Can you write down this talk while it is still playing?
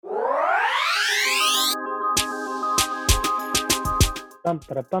Bum,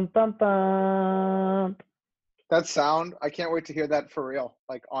 ba, bum, bum, bum. That sound, I can't wait to hear that for real,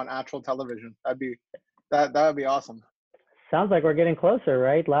 like on actual television. That would be awesome. Sounds like we're getting closer,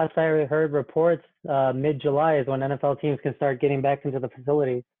 right? Last I heard reports, mid-July is when NFL teams can start getting back into the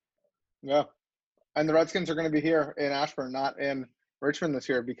facilities. Yeah. And the Redskins are going to be here in Ashburn, not in Richmond this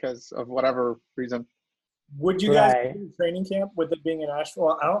year because of whatever reason. Would you guys Right. do training camp with it being in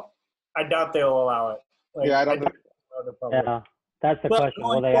Asheville? I doubt they'll allow it. Yeah, I don't doubt think- they'll allow the public. Yeah, that's the But question. Will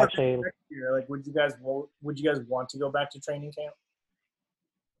going they forward actually? next year, like, would you guys want to go back to training camp?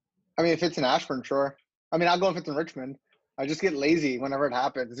 I mean, if it's in Ashburn, sure. I mean, I'll go if it's in Richmond. I just get lazy whenever it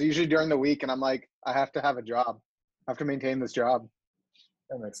happens. It's usually during the week, and I'm like, I have to have a job. I have to maintain this job.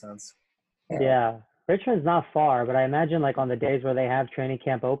 That makes sense. Yeah, Richmond's not far, but I imagine like on the days where they have training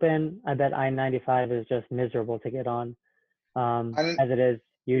camp open, I bet I-95 is just miserable to get on, as it is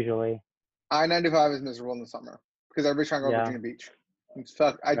usually. I-95 is miserable in the summer because everybody's trying to go to Yeah. Virginia Beach. It's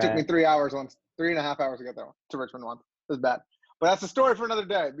fuck. It took me Right. 3 hours once, 3.5 hours to get there to Richmond once. It was bad. But that's a story for another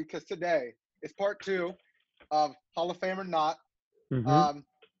day because today is part 2 of Hall of Fame or Not. Mhm.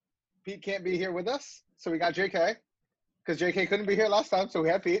 Pete can't be here with us, so we got JK because JK couldn't be here last time, so we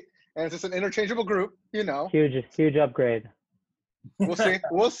had Pete. And it's just an interchangeable group, you know. Huge upgrade. We'll see.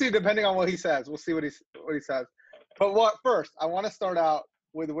 We'll see depending on what he says. We'll see what he says. But first, I want to start out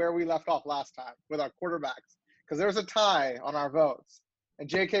with where we left off last time with our quarterbacks because there's a tie on our votes. And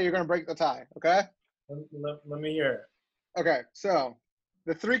JK, you're going to break the tie, okay? Let me hear it. Okay, so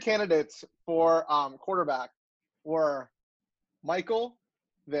the 3 candidates for quarterback were Michael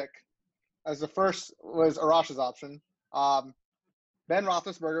Vick, as the first was Arash's option. Ben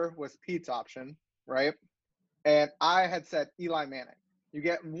Roethlisberger was Pete's option, right? And I had said Eli Manning. You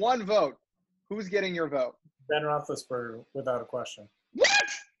get 1 vote. Who's getting your vote? Ben Roethlisberger, without a question. What?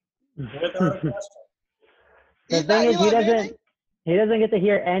 Without a question. The Is that thing is, Eli Manning? he doesn't get to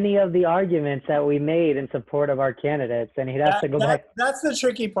hear any of the arguments that we made in support of our candidates, and he'd have to go back. That's the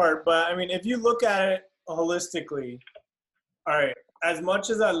tricky part. But I mean, if you look at it holistically, all right. As much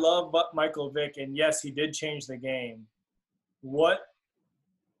as I love Michael Vick, and yes, he did change the game. The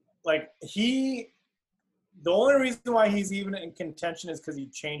only reason why he's even in contention is because he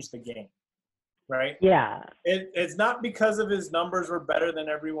changed the game, right? Yeah. It's not because of his numbers were better than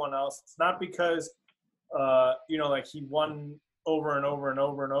everyone else. It's not because, he won over and over and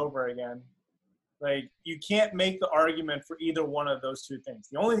over and over again. Like, you can't make the argument for either one of those two things.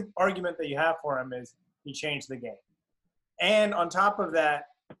 The only argument that you have for him is he changed the game. And on top of that,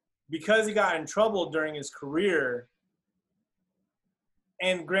 because he got in trouble during his career,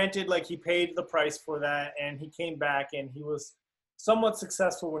 and granted, like, he paid the price for that, and he came back, and he was somewhat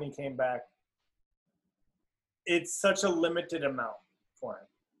successful when he came back. It's such a limited amount for him.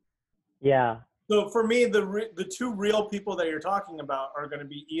 Yeah. So for me, the 2 real people that you're talking about are going to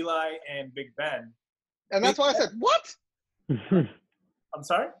be Eli and Big Ben. And that's why I said, what? I'm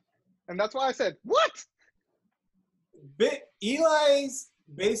sorry? And that's why I said, what? Eli's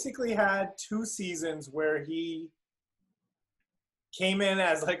basically had 2 seasons where he came in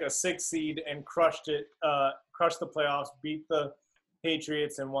as like a 6th seed and crushed the playoffs, beat the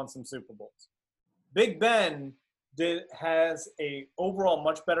Patriots, and won some Super Bowls. Big Ben has a overall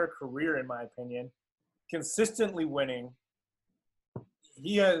much better career, in my opinion, consistently winning.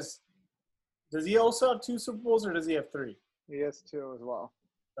 Does he also have 2 Super Bowls, or does he have 3? He has 2 as well.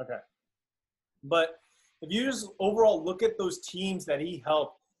 Okay. But if you just overall look at those teams that he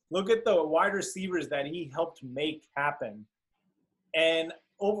helped, look at the wide receivers that he helped make happen, and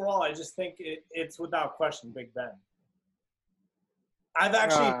overall, I just think it's without question Big Ben. I've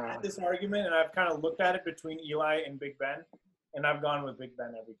actually had this argument, and I've kind of looked at it between Eli and Big Ben, and I've gone with Big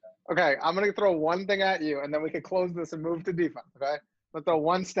Ben every time. Okay, I'm going to throw one thing at you, and then we can close this and move to defense, okay? Let's throw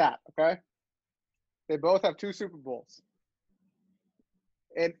one stat, okay? They both have 2 Super Bowls.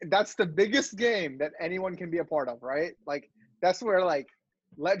 And that's the biggest game that anyone can be a part of, right? Like, that's where, like,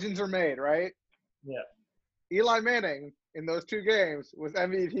 legends are made, right? Yeah. Eli Manning, in those 2 games, was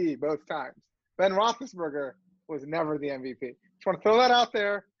MVP both times. Ben Roethlisberger was never the MVP. Just want to throw that out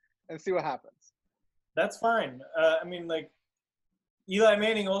there and see what happens. That's fine. I mean, like, Eli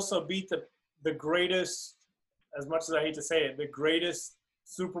Manning also beat the greatest, as much as I hate to say it, the greatest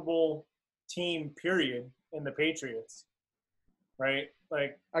Super Bowl team, period, in the Patriots, right?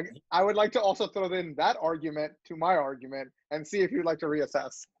 Like, I would like to also throw in that argument to my argument and see if you'd like to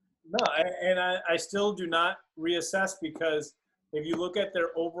reassess. No, I still do not reassess, because if you look at their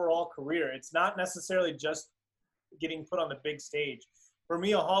overall career, it's not necessarily just getting put on the big stage. For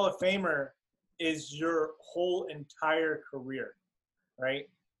me, a Hall of Famer is your whole entire career, right?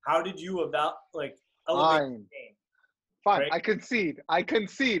 How did you elevate the game? Fine. Right? I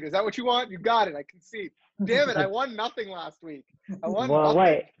concede. Is that what you want? You got it. I concede. Damn it. I won nothing last week. I won Well, nothing.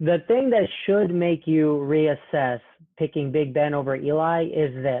 wait. The thing that should make you reassess picking Big Ben over Eli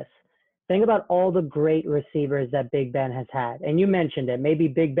is this. Think about all the great receivers that Big Ben has had. And you mentioned it. Maybe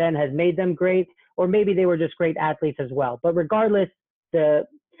Big Ben has made them great, or maybe they were just great athletes as well. But regardless, the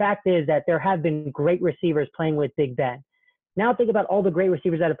fact is that there have been great receivers playing with Big Ben. Now think about all the great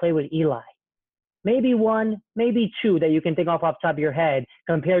receivers that have played with Eli. Maybe one, maybe two that you can think off the top of your head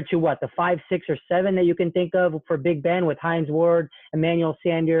compared to what, the 5, 6, or 7 that you can think of for Big Ben with Hines Ward, Emmanuel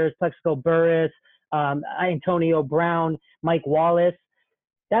Sanders, Plexico Burress, Antonio Brown, Mike Wallace.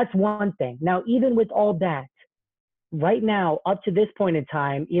 That's one thing. Now, even with all that, right now, up to this point in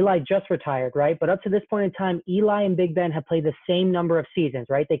time, Eli just retired, right? But up to this point in time, Eli and Big Ben have played the same number of seasons,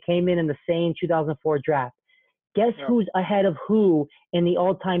 right? They came in the same 2004 draft. Guess who's ahead of who in the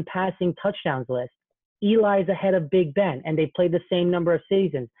all-time passing touchdowns list? Eli's ahead of Big Ben, and they played the same number of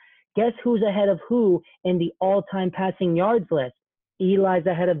seasons. Guess who's ahead of who in the all-time passing yards list? Eli's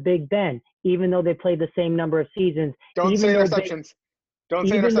ahead of Big Ben, even though they played the same number of seasons. Don't say interceptions.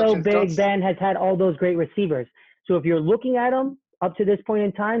 Even though Big Ben has had all those great receivers. So if you're looking at them up to this point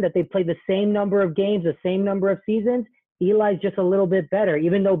in time, that they've played the same number of games, the same number of seasons, Eli's just a little bit better.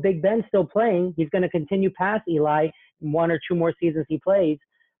 Even though Big Ben's still playing, he's going to continue past Eli in 1 or 2 more seasons he plays.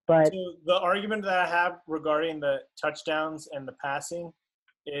 But so the argument that I have regarding the touchdowns and the passing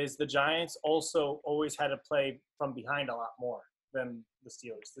is the Giants also always had to play from behind a lot more than the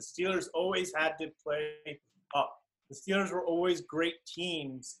Steelers. The Steelers always had to play up. The Steelers were always great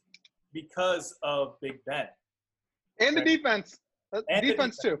teams because of Big Ben. And the defense. And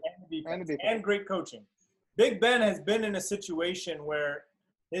defense too. And great coaching. Big Ben has been in a situation where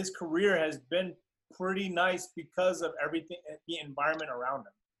his career has been pretty nice because of everything, the environment around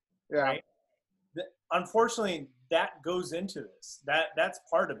him. Yeah. Right? Unfortunately, that goes into this. That's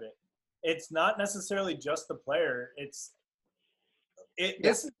part of it. It's not necessarily just the player.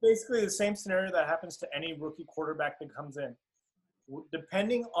 This is basically the same scenario that happens to any rookie quarterback that comes in.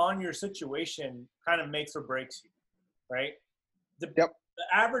 Depending on your situation, kind of makes or breaks you, right? The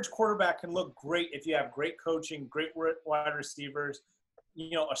average quarterback can look great if you have great coaching, great wide receivers,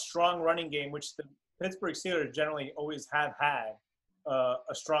 a strong running game, which the Pittsburgh Steelers generally always have had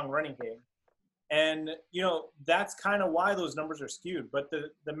a strong running game. And, that's kind of why those numbers are skewed. But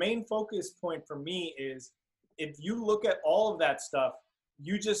the main focus point for me is if you look at all of that stuff,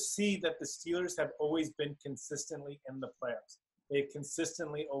 you just see that the Steelers have always been consistently in the playoffs. They've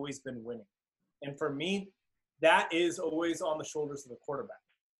consistently always been winning. And for me, that is always on the shoulders of the quarterback.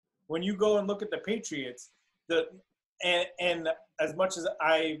 When you go and look at the Patriots, and as much as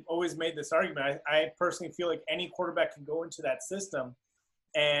I always made this argument, I personally feel like any quarterback can go into that system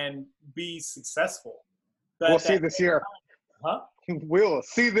and be successful. We'll see this year. Huh? We'll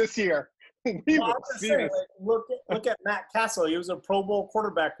see this year. We will see this. Look at Matt Castle. He was a Pro Bowl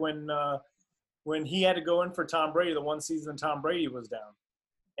quarterback when he had to go in for Tom Brady the one season Tom Brady was down.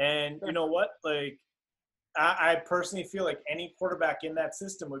 And you know what? Like, I personally feel like any quarterback in that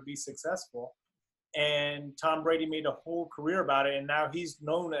system would be successful. And Tom Brady made a whole career about it, and now he's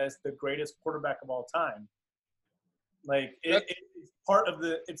known as the greatest quarterback of all time. Like it's part of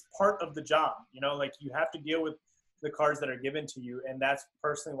the job, like you have to deal with the cards that are given to you, and that's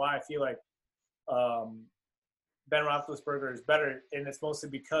personally why I feel like Ben Roethlisberger is better, and it's mostly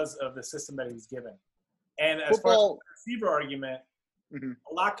because of the system that he's given. And as far as the receiver argument,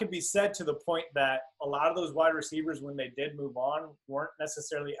 a lot could be said to the point that a lot of those wide receivers, when they did move on, weren't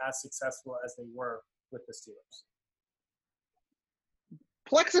necessarily as successful as they were with the Steelers.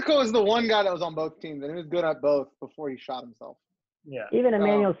 Plexico is the one guy that was on both teams, and he was good at both before he shot himself. Yeah. Even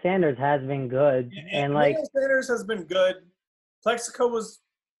Emmanuel Sanders has been good. And Emmanuel Sanders has been good. Plexico was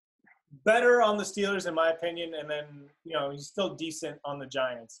better on the Steelers, in my opinion, and then, he's still decent on the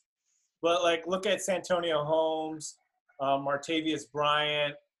Giants. But, look at Santonio Holmes, Martavius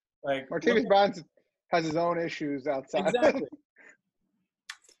Bryant. Martavius Bryant has his own issues outside. Exactly.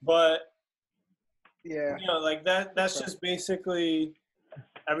 But, yeah, that's just basically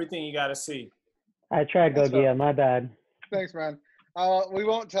everything you got to see. I tried, Gogia. My bad. Thanks, man. We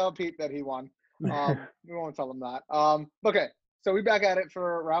won't tell Pete that he won. We won't tell him that. Okay, so we back at it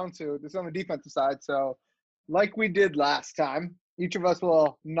for round 2. This is on the defensive side. So, like we did last time, each of us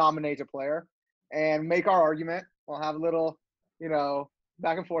will nominate a player and make our argument. We'll have a little,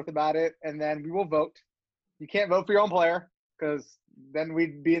 back and forth about it, and then we will vote. You can't vote for your own player because then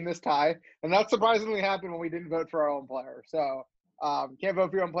we'd be in this tie. And that surprisingly happened when we didn't vote for our own player. So, can't vote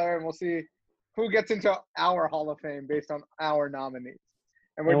for your own player, and we'll see who gets into our Hall of Fame based on our nominees.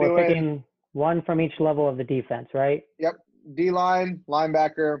 And we're picking One from each level of the defense, right? Yep. D-line,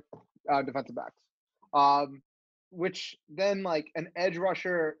 linebacker, defensive backs. Which then like an edge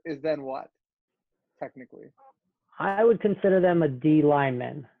rusher is then what? Technically. I would consider them a D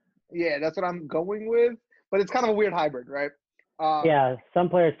lineman. Yeah, that's what I'm going with. But it's kind of a weird hybrid, right? Yeah, some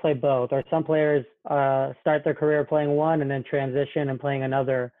players play both, or some players start their career playing one and then transition and playing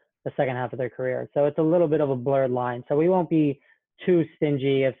another the second half of their career. So it's a little bit of a blurred line. So we won't be too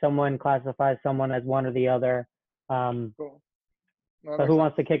stingy if someone classifies someone as one or the other. Cool. No, that So makes who sense.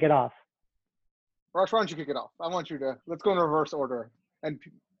 wants to kick it off? Rosh, why don't you kick it off? I want you to. Let's go in reverse order and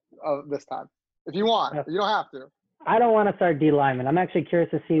this time. If you want. You don't have to. I don't want to start D lineman. I'm actually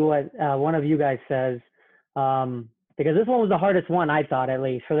curious to see what one of you guys says. Because this one was the hardest one, I thought, at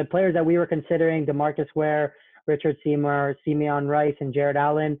least. For the players that we were considering, DeMarcus Ware, Richard Seymour, Simeon Rice, and Jared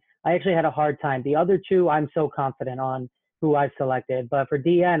Allen, I actually had a hard time. The other two, I'm so confident on who I've selected. But for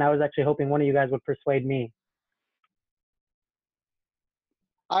DN, I was actually hoping one of you guys would persuade me.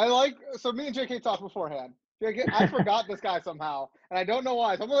 So me and JK talked beforehand. JK, I forgot this guy somehow, and I don't know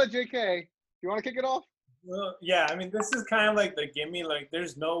why. So I'm going to let JK. You want to kick it off? Well, yeah, I mean, this is kind of like the gimme. Like,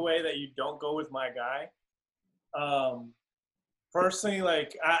 there's no way that you don't go with my guy. Personally,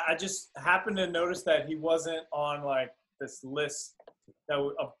 like, I just happened to notice that he wasn't on, like, this list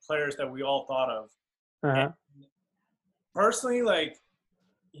of players that we all thought of. And personally, like,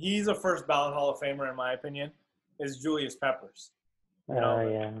 he's a first ballot Hall of Famer, in my opinion, is Julius Peppers. You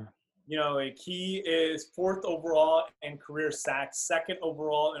know, like, he is 4th overall in career sacks, 2nd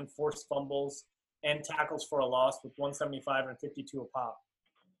overall in forced fumbles and tackles for a loss with 175 and 52 a pop,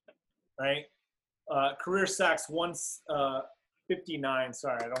 right? Career sacks 159.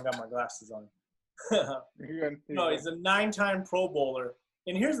 Sorry, I don't got my glasses on. No, he's a 9-time Pro Bowler.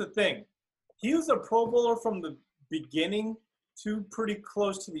 And here's the thing. He was a Pro Bowler from the beginning to pretty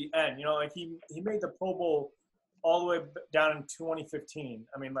close to the end. You know, like he made the Pro Bowl all the way down in 2015.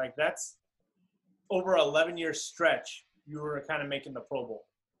 I mean, like that's over an 11-year stretch you were kind of making the Pro Bowl.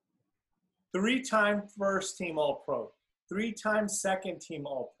 3-time first team All-Pro. 3-time second team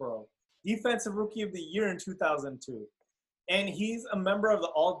All-Pro. Defensive Rookie of the Year in 2002. And he's a member of the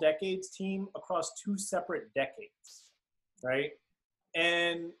All-Decades team across 2 separate decades, right?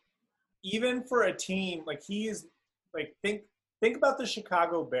 And even for a team, like he is, like think about the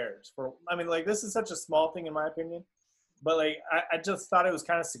Chicago Bears. I mean, like this is such a small thing in my opinion, but like I just thought it was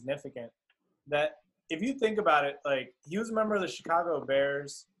kind of significant that if you think about it, like he was a member of the Chicago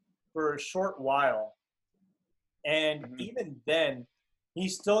Bears for a short while. And even then, he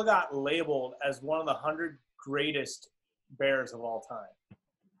still got labeled as one of the 100 greatest Bears of all time.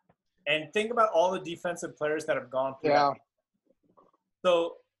 And think about all the defensive players that have gone through that.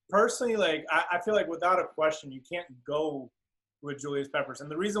 So personally, like I feel like without a question, you can't go with Julius Peppers. And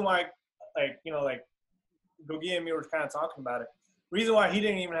the reason why, like, you know, like Gogi and me were kind of talking about it. The reason why he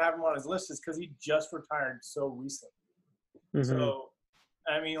didn't even have him on his list is because he just retired so recently. So,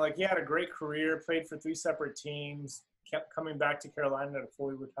 I mean, like he had a great career, played for 3 separate teams, kept coming back to Carolina to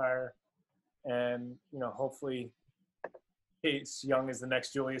fully retire. And, you know, hopefully Case Young is the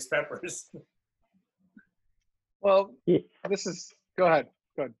next Julius Peppers. Well, this is – go ahead.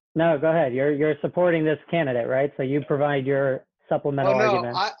 No, go ahead. You're supporting this candidate, right? So you provide your supplemental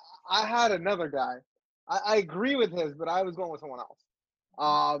argument. I had another guy. I agree with his, but I was going with someone else.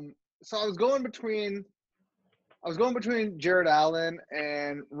 So I was going between Jared Allen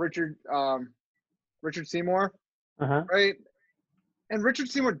and Richard Seymour, right? And Richard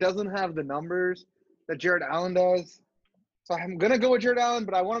Seymour doesn't have the numbers that Jared Allen does. So I'm going to go with Jared Allen,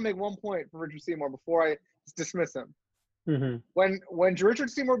 but I want to make one point for Richard Seymour before I dismiss him. When Richard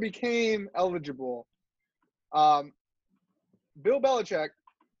Seymour became eligible, Bill Belichick,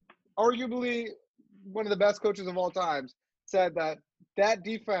 arguably one of the best coaches of all times, said that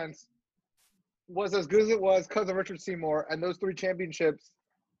defense was as good as it was because of Richard Seymour, and those 3 championships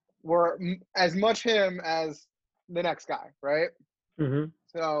were as much him as the next guy, right?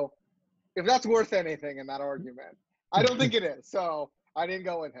 So if that's worth anything in that argument, I don't think it is. So I didn't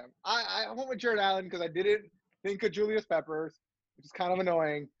go with him. I went with Jared Allen because I didn't think of Julius Peppers, which is kind of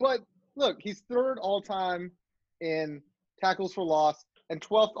annoying. But look, he's 3rd all-time in tackles for loss and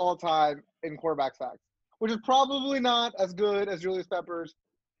 12th all-time in quarterback sacks, which is probably not as good as Julius Peppers,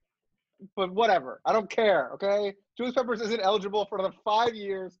 but whatever. I don't care, okay? Julius Peppers isn't eligible for another 5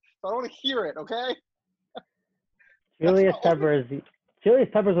 years, so I don't want to hear it, okay? Julius Peppers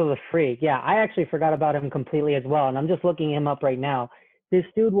was a freak. Yeah, I actually forgot about him completely as well, and I'm just looking him up right now. This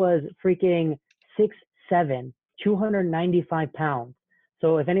dude was freaking 6'7", 295 pounds.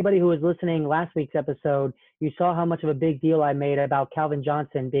 So if anybody who was listening last week's episode, you saw how much of a big deal I made about Calvin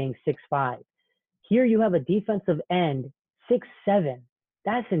Johnson being 6'5". Here you have a defensive end 6'7".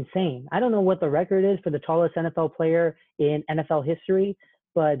 That's insane. I don't know what the record is for the tallest NFL player in NFL history,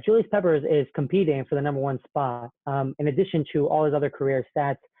 but Julius Peppers is competing for the number one spot. In addition to all his other career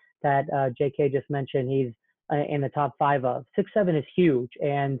stats that JK just mentioned, he's in the top 5 of. 6'7" is huge.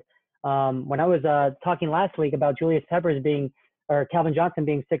 And when I was talking last week about Julius Peppers being, or Calvin Johnson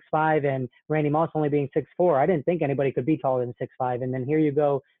being 6'5" and Randy Moss only being 6'4", I didn't think anybody could be taller than 6'5". And then here you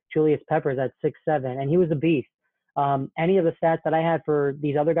go, Julius Peppers at 6'7", and he was a beast. Any of the stats that I had for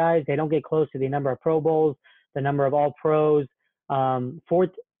these other guys, they don't get close to the number of Pro Bowls, the number of All Pros.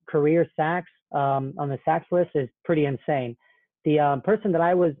 4th career sacks on the sacks list is pretty insane. The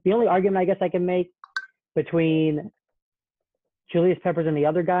the only argument I guess I can make between Julius Peppers and the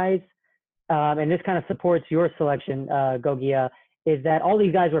other guys, and this kind of supports your selection, Gogia, is that all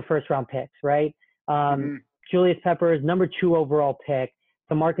these guys were first-round picks, right? Julius Peppers, number 2 overall pick.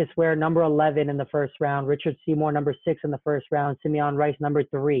 DeMarcus Ware, number 11 in the first round. Richard Seymour, number 6 in the first round. Simeon Rice, number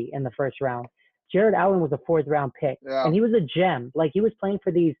 3 in the first round. Jared Allen was a 4th-round pick, and he was a gem. Like, he was playing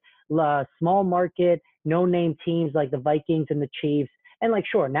for these small market, no-name teams like the Vikings and the Chiefs. And, like,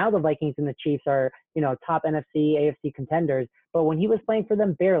 sure, now the Vikings and the Chiefs are, top NFC, AFC contenders. But when he was playing for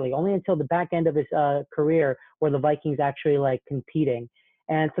them, barely, only until the back end of his career were the Vikings actually, like, competing.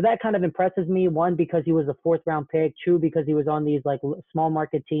 And so that kind of impresses me, 1, because he was a 4th-round pick, 2, because he was on these, like, small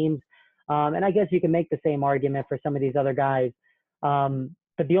market teams. And I guess you can make the same argument for some of these other guys.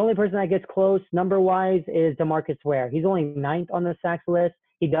 But the only person that gets close number-wise is DeMarcus Ware. He's only 9th on the sacks list.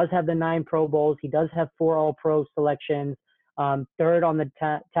 He does have the 9 Pro Bowls. He does have 4 All-Pro selections, 3rd on the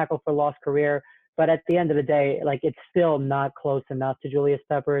tackle for loss career. But at the end of the day, like, it's still not close enough to Julius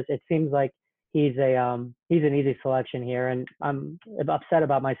Peppers. It seems like he's an easy selection here, and I'm upset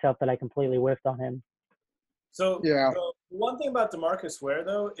about myself that I completely whiffed on him. So the one thing about DeMarcus Ware,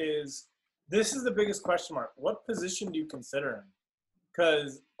 though, is this is the biggest question mark. What position do you consider him?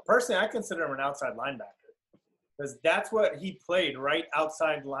 Because personally, I consider him an outside linebacker because that's what he played, right?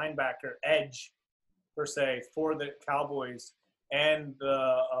 Outside linebacker, edge, per se, for the Cowboys and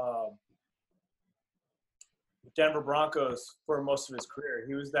the Denver Broncos for most of his career.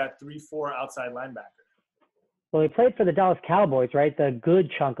 He was that 3-4 outside linebacker. Well, he played for the Dallas Cowboys, right? The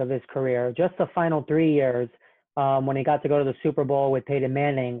good chunk of his career. Just the final 3 years when he got to go to the Super Bowl with Peyton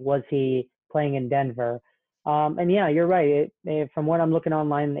Manning was he playing in Denver. And yeah, you're right. From what I'm looking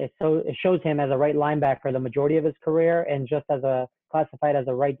online, it shows him as a right linebacker the majority of his career, and just classified as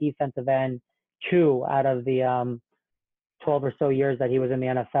a right defensive end 2 out of the 12 or so years that he was in the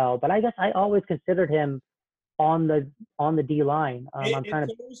NFL. But I guess I always considered him on the D line. It's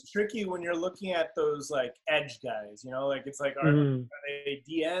always tricky when you're looking at those like edge guys. Like it's like are they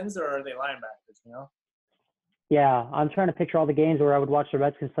DNs or are they linebackers? Yeah, I'm trying to picture all the games where I would watch the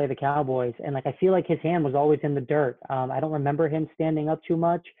Redskins play the Cowboys, and like I feel like his hand was always in the dirt. I don't remember him standing up too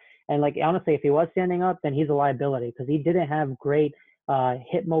much, and like honestly, if he was standing up, then he's a liability because he didn't have great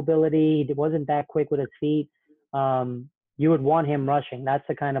hip mobility. He wasn't that quick with his feet. You would want him rushing. That's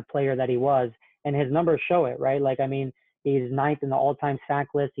the kind of player that he was, and his numbers show it, right? Like I mean, he's 9th in the all-time sack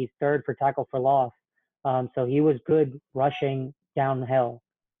list. He's 3rd for tackle for loss. So he was good rushing downhill.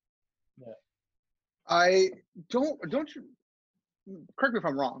 Yeah. I don't you correct me if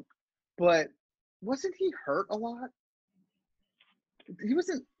I'm wrong, but wasn't he hurt a lot? He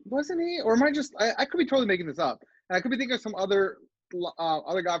wasn't he? Or am I just I could be totally making this up. And I could be thinking of some other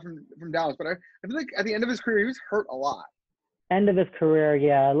guy from Dallas, but I feel like at the end of his career he was hurt a lot. End of his career,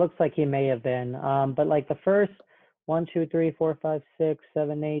 yeah, it looks like he may have been. But like the first 1, 2, 3, 4, 5, 6,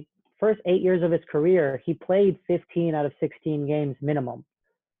 7, 8, first 8 years of his career, he played 15 out of 16 games minimum.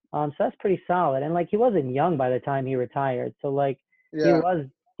 So that's pretty solid. And like he wasn't young by the time he retired. So like he was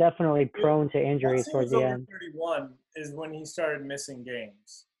definitely prone to injuries towards the end. 31 is when he started missing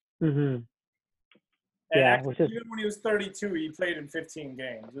games. Mm-hmm. And actually, even when he was 32, he played in 15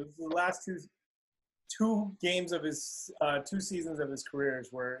 games. It was the last two games of his 2 seasons of his careers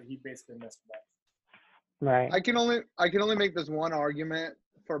where he basically missed that. Right. I can only make this one argument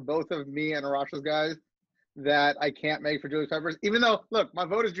for both of me and Arash's guys that I can't make for Julius Peppers, even though, look, my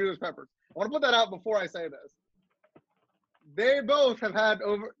vote is Julius Peppers. I want to put that out before I say this. They both have had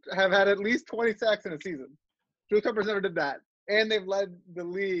at least 20 sacks in a season. Julius Peppers never did that. And they've led the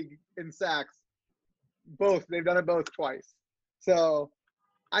league in sacks. Both. They've done it both twice. So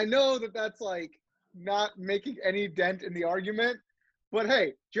I know that that's like not making any dent in the argument. But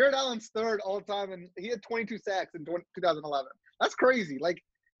hey, Jared Allen's 3rd all time, and he had 22 sacks in 2011. That's crazy. Like,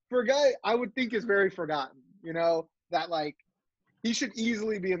 for a guy I would think is very forgotten, that like he should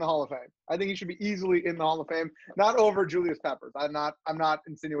easily be in the Hall of Fame. I think he should be easily in the Hall of Fame, not over Julius Peppers. I'm not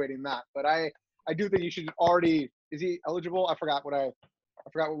insinuating that, but I do think he should already. Is he eligible? I forgot what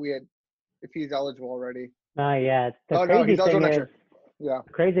we had. If he's eligible already. Yeah. The Oh no, crazy he's eligible thing next is, year. Yeah.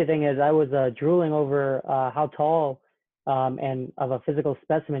 the crazy thing is, I was drooling over how tall and of a physical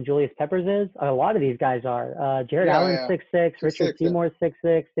specimen Julius Peppers is. A lot of these guys are. Jared Yeah, Allen's yeah. 6'6", Richard 6'6", yeah. Seymour's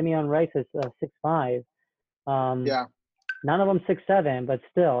 6'6", Simeon Rice is 6'5". Yeah. None of them 6'7", but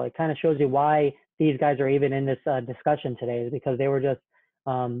still, it kind of shows you why these guys are even in this discussion today, is because they were just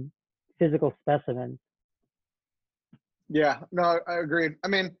physical specimens. Yeah. No, I agreed. I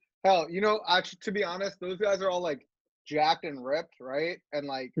mean, hell, actually, to be honest, those guys are all like jacked and ripped, right? And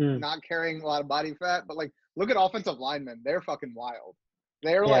like not carrying a lot of body fat. But like, look at offensive linemen; they're fucking wild.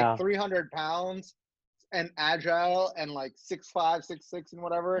 They're like 300 pounds and agile and like 6'5", 6'6", and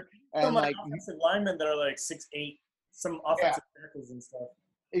whatever. And some like offensive linemen that are like 6'8", some offensive tackles and stuff.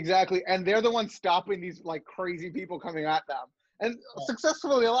 Exactly, and they're the ones stopping these like crazy people coming at them, and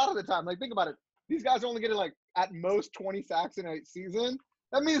successfully a lot of the time. Like, think about it; these guys are only getting like at most 20 sacks in a season.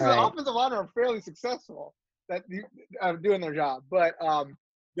 That means the offensive linemen are fairly successful at doing their job. But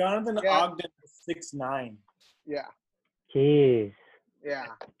Jonathan Ogden is 6'9". Yeah. Jeez. Yeah.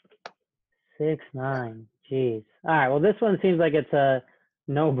 6'9". Jeez. All right. Well, this one seems like it's a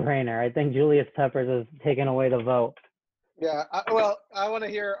no-brainer. I think Julius Peppers is taking away the vote. Yeah. I want to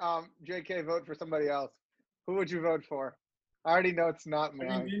hear JK vote for somebody else. Who would you vote for? I already know it's not me.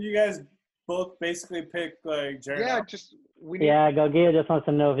 Didn't you guys both basically pick like Jared? Yeah. Allen? Gogia just wants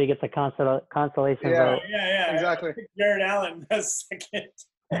to know if he gets a consolation vote. Yeah. Exactly. Jared Allen as second.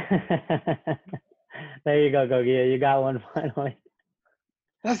 There you go, Gogia. You got one finally.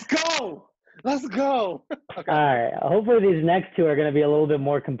 Let's go. Okay. All right. Hopefully these next two are going to be a little bit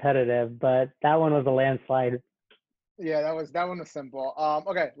more competitive, but that one was a landslide. Yeah, that one was simple.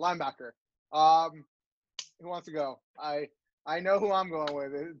 Okay, linebacker. Who wants to go? I know who I'm going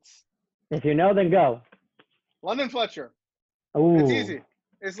with. If you know, then go. London Fletcher. Ooh. It's easy.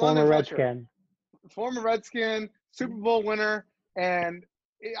 It's Former London Fletcher. Redskin. Former Redskin, Super Bowl winner, and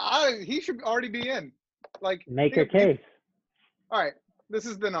he should already be in. Like, make your case. All right, this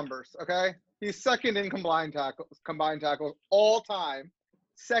is the numbers. Okay, he's second in combined tackles all time,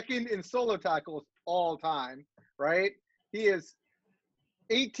 second in solo tackles all time. Right? He is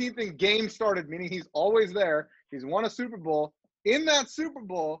 18th in games started, meaning he's always there. He's won a Super Bowl. In that Super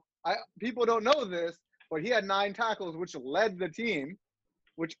Bowl, people don't know this, but he had 9 tackles, which led the team.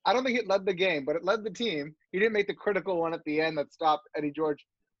 Which I don't think it led the game, but it led the team. He didn't make the critical one at the end that stopped Eddie George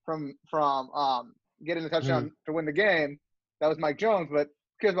from getting the touchdown to win the game. That was Mike Jones, but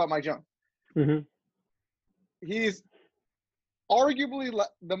who cares about Mike Jones? Mm-hmm. He's arguably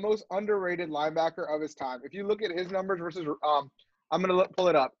the most underrated linebacker of his time. If you look at his numbers versus I'm going to pull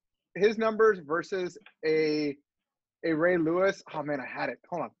it up. His numbers versus a Ray Lewis. Oh, man, I had it.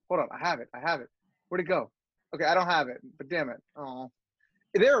 Hold on. I have it. Where'd it go? Okay, I don't have it, but damn it. Oh.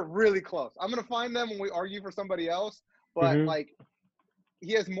 They're really close. I'm going to find them when we argue for somebody else, but, like,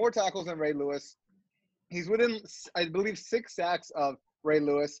 he has more tackles than Ray Lewis. He's within, I believe, 6 sacks of Ray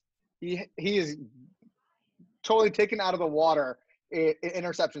Lewis. He is totally taken out of the water in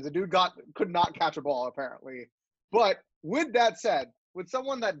interceptions. The dude could not catch a ball, apparently. But with that said, with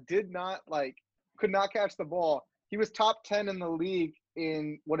someone that could not catch the ball, he was top 10 in the league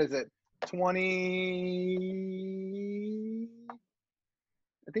in,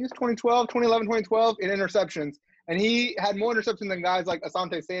 2011, 2012 in interceptions. And he had more interceptions than guys like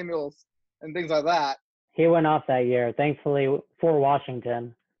Asante Samuels and things like that. He went off that year, thankfully, for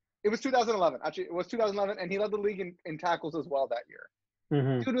Washington. It was 2011. Actually, it was 2011, and he led the league in tackles as well that year.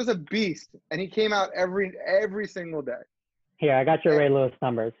 Mm-hmm. Dude was a beast, and he came out every single day. Here, I got your Ray Lewis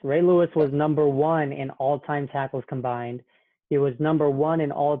numbers. Ray Lewis was number 1 in all-time tackles combined. He was number 1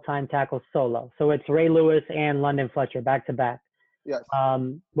 in all-time tackles solo. So it's Ray Lewis and London Fletcher back-to-back. Yes.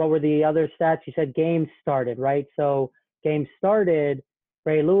 What were the other stats? You said games started, right? So games started,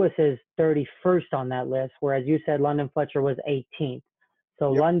 Ray Lewis is 31st on that list, whereas you said London Fletcher was 18th.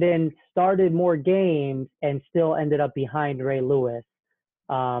 So London started more games and still ended up behind Ray Lewis.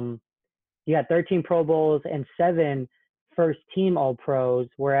 You had 13 Pro Bowls and 7 first-team All-Pros,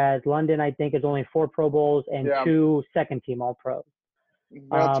 whereas London, I think, is only 4 Pro Bowls and 2 second-team All-Pros.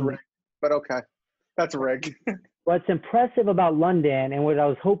 That's rigged, but okay. That's rigged. What's impressive about London, and what I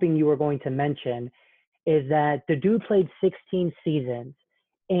was hoping you were going to mention, is that the dude played 16 seasons.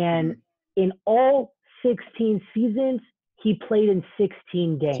 And in all 16 seasons, he played in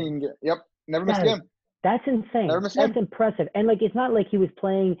 16 games. Yep. Never missed a game. That's insane. Never miss That's him. impressive. And like, it's not like he was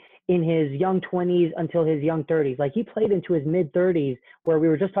playing in his young 20s until his young 30s. Like, he played into his mid 30s, where we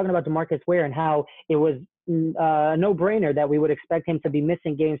were just talking about DeMarcus Ware and how it was a no-brainer that we would expect him to be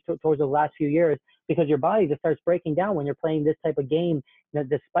missing games towards the last few years, because your body just starts breaking down when you're playing this type of game,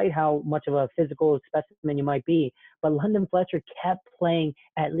 despite how much of a physical specimen you might be. But London Fletcher kept playing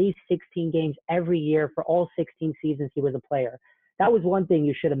at least 16 games every year for all 16 seasons he was a player. That was one thing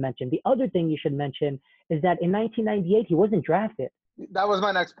you should have mentioned. The other thing you should mention is that in 1998, he wasn't drafted. That was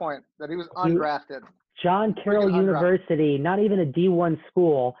my next point, that he was undrafted. John Carroll Freaking undrafted. University, not even a D1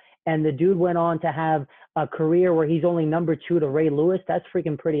 school, and the dude went on to have a career where he's only number 2 to Ray Lewis. That's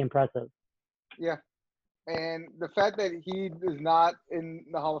freaking pretty impressive. Yeah. And the fact that he is not in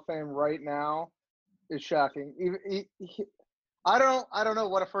the Hall of Fame right now is shocking. I don't know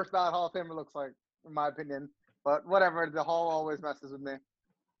what a first ballot Hall of Famer looks like, in my opinion. But whatever, the Hall always messes with me.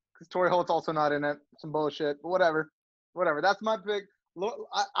 Because Torrey Holt's also not in it. Some bullshit. But whatever. That's my big look.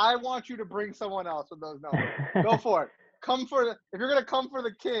 I want you to bring someone else with those numbers. Go for it. If you're gonna come for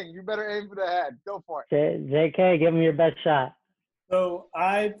the king, you better aim for the head. Go for it. JK, give him your best shot. So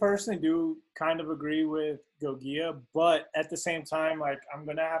I personally do kind of agree with Gogia, but at the same time, like, I'm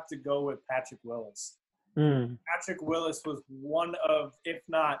gonna have to go with Patrick Willis. Patrick Willis was one of, if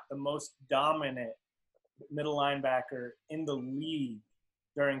not the most dominant middle linebacker in the league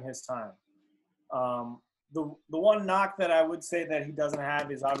during his time. The one knock that I would say that he doesn't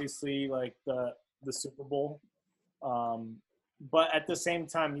have is obviously like the Super Bowl. But at the same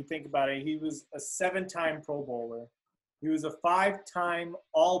time, you think about it, he was a 7-time Pro Bowler. He was a 5-time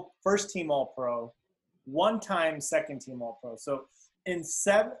first team All-Pro, 1-time second team All-Pro. So in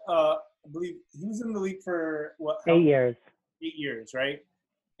I believe he was in the league for 8 years. 8 years, right?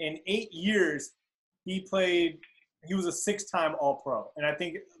 In 8 years, he was a 6-time All-Pro. And I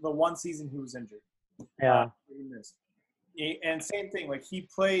think the one season he was injured. Yeah. And same thing, like he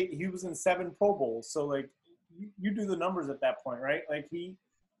was in 7 Pro Bowls. So like you do the numbers at that point, right? Like he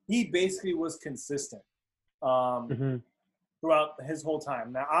basically was consistent throughout his whole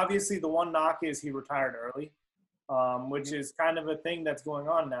time. Now, obviously the one knock is he retired early, which is kind of a thing that's going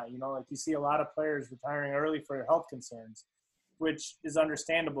on now. You know, like you see a lot of players retiring early for health concerns, which is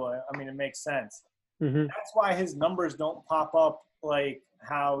understandable. I mean, it makes sense. That's why his numbers don't pop up like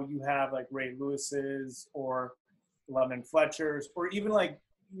how you have like Ray Lewis's or London Fletcher's, or even like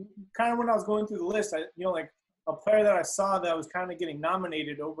kind of when I was going through the list, like a player that I saw that was kind of getting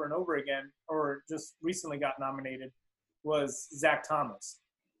nominated over and over again, or just recently got nominated, was Zach Thomas.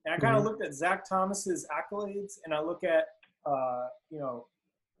 And I kind of looked at Zach Thomas's accolades, and I look at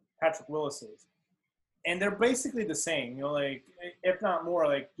Patrick Willis's, and they're basically the same. You know, like if not more,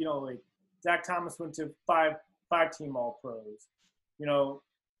 like like Zach Thomas went to five-team All-Pros.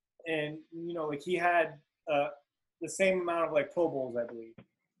 And like he had the same amount of like Pro Bowls, I believe.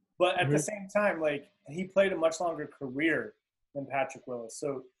 But at the same time, like he played a much longer career than Patrick Willis.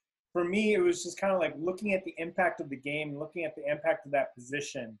 So for me, it was just kind of like looking at the impact of the game, looking at the impact of that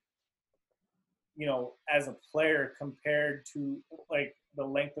position, as a player compared to like the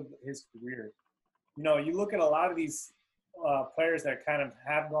length of his career. You look at a lot of these players that kind of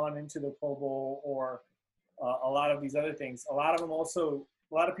have gone into the Pro Bowl or a lot of these other things. A lot of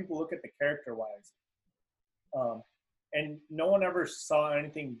people look at the character-wise. And no one ever saw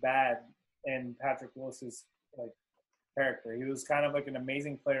anything bad in Patrick Willis's like character. He was kind of like an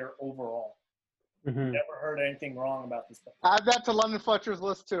amazing player overall. Never heard anything wrong about this player. Add that to London Fletcher's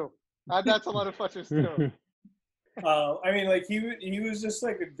list too. I mean, like he was just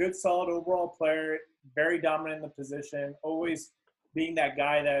like a good, solid overall player, very dominant in the position, always being that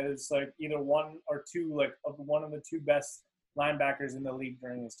guy that is like either one or two, like one of the 2 best linebackers in the league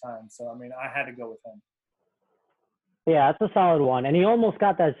during his time. So, I mean, I had to go with him. Yeah, that's a solid one. And he almost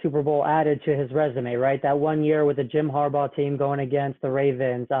got that Super Bowl added to his resume, right? That one year with the Jim Harbaugh team going against the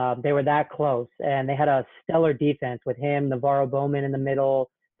Ravens, they were that close. And they had a stellar defense with him, Navarro Bowman in the middle.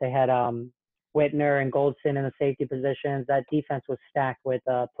 They had Whitner and Goldston in the safety positions. That defense was stacked with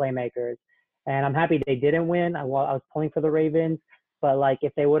playmakers. And I'm happy they didn't win. I was pulling for the Ravens. But, like,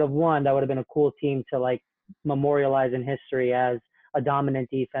 if they would have won, that would have been a cool team to, like, memorialize in history as a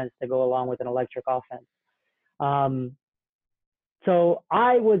dominant defense to go along with an electric offense. So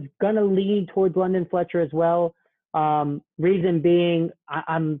I was going to lean towards London Fletcher as well. Reason being,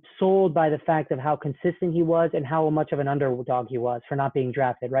 I'm sold by the fact of how consistent he was and how much of an underdog he was for not being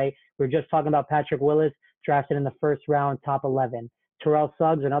drafted, right? We were just talking about Patrick Willis, drafted in the first round, top 11. Terrell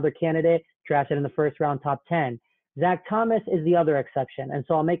Suggs, another candidate, drafted in the first round, top 10. Zach Thomas is the other exception, and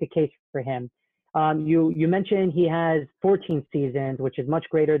so I'll make a case for him. You mentioned he has 14 seasons, which is much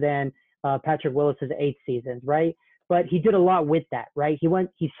greater than Patrick Willis's 8 seasons, right? But he did a lot with that, right?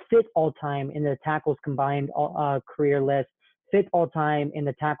 He's fifth all time in the tackles combined career list, fifth all time in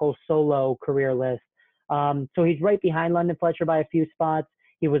the tackles solo career list. So he's right behind London Fletcher by a few spots.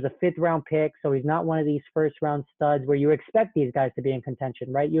 He was a 5th round pick, so he's not one of these first round studs where you expect these guys to be in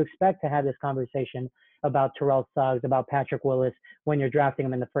contention, right? You expect to have this conversation about Terrell Suggs, about Patrick Willis when you're drafting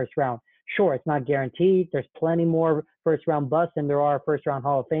them in the first round. Sure, it's not guaranteed. There's plenty more first round busts than there are first round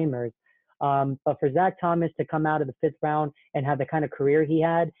Hall of Famers. But for Zach Thomas to come out of the 5th round and have the kind of career he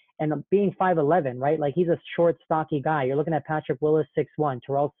had, and being 5'11", right? Like he's a short, stocky guy. You're looking at Patrick Willis, 6'1",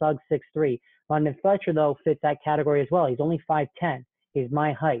 Terrell Suggs, 6'3". London Fletcher, though, fits that category as well. He's only 5'10". He's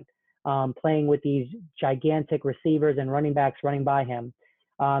my height, playing with these gigantic receivers and running backs running by him.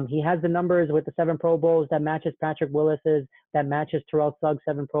 He has the numbers with the 7 Pro Bowls that matches Patrick Willis's, that matches Terrell Suggs'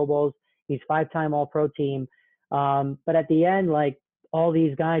 7 Pro Bowls. He's 5-time All-Pro team. But at the end, like, all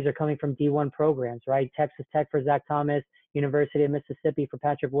these guys are coming from D1 programs, right? Texas Tech for Zach Thomas, University of Mississippi for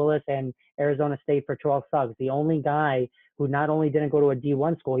Patrick Willis, and Arizona State for Terrell Suggs. The only guy who not only didn't go to a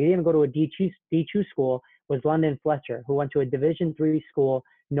D1 school, he didn't go to a D2 school, was London Fletcher, who went to a Division III school.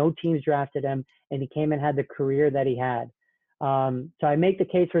 No teams drafted him, and he came and had the career that he had. So I make the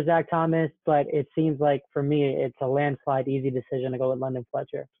case for Zach Thomas, but it seems like for me, it's a landslide, easy decision to go with London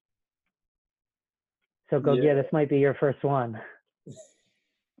Fletcher. So yeah, this might be your first one.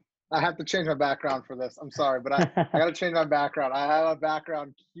 I have to change my background for this. I'm sorry, but I got to change my background. I have a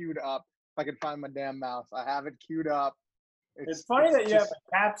background queued up. If I can find my damn mouse, I have it queued up. It's funny that you have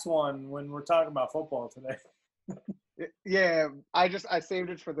a Caps one when we're talking about football today. Yeah, I saved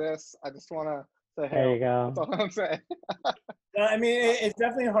it for this. I just want to say, hey, there you go. That's all I'm saying. I mean, it's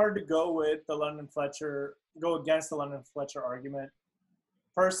definitely hard to go against the London Fletcher argument.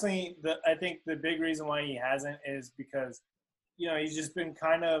 Personally, I think the big reason why he hasn't is because, he's just been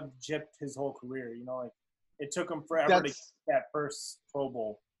kind of gypped his whole career. Like it took him forever to get that first Pro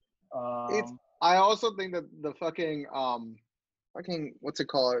Bowl. I also think that the fucking what's it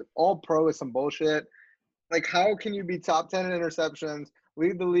called? All Pro is some bullshit. Like, how can you be top 10 in interceptions,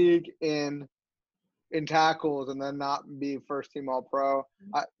 lead the league in tackles, and then not be first team All Pro?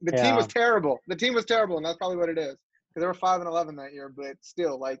 The team was terrible. The team was terrible, and that's probably what it is. Because they were 5-11 that year, but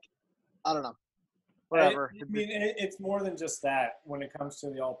still, like, I don't know. Whatever. I mean, it's more than just that when it comes to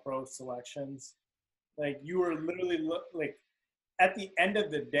the All Pro selections. Like, you were literally like, at the end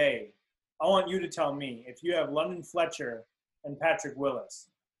of the day, I want you to tell me if you have London Fletcher and Patrick Willis,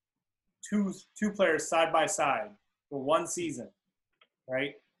 two players side by side for one season,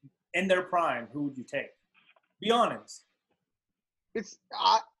 right? In their prime, who would you take? Be honest.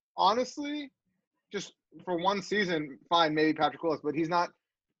 Honestly, just for one season, fine, maybe Patrick Willis, but he's not.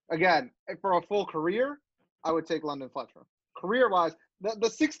 Again, for a full career, I would take London Fletcher. Career-wise, the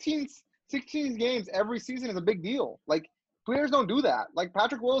 16 games every season is a big deal. Like, players don't do that. Like,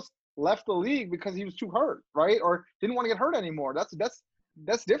 Patrick Willis left the league because he was too hurt, right? Or didn't want to get hurt anymore. That's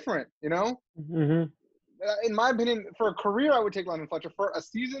different, Mm-hmm. In my opinion, for a career, I would take London Fletcher. For a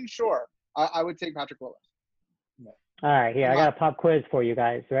season, sure, I would take Patrick Willis. All right, here, I got a pop quiz for you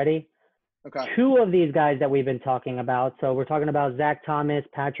guys. Ready? Okay. 2 of these guys that we've been talking about. So we're talking about Zach Thomas,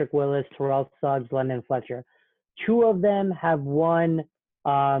 Patrick Willis, Terrell Suggs, London Fletcher. 2 of them have won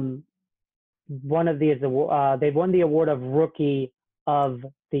one of these. They've won the award of Rookie of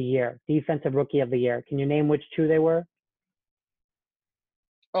the Year, Defensive Rookie of the Year. Can you name which 2 they were?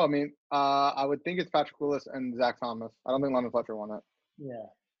 Oh, I mean, I would think it's Patrick Willis and Zach Thomas. I don't think London Fletcher won it. Yeah.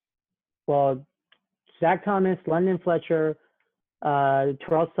 Well, Zach Thomas, London Fletcher,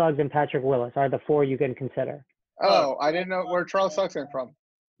 Terrell Suggs, and Patrick Willis are the 4 you can consider. Oh, I didn't know where Terrell Suggs came from.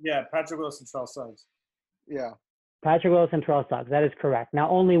 Yeah, Patrick Willis and Terrell Suggs. Yeah. Patrick Willis and Terrell Suggs. That is correct. Now,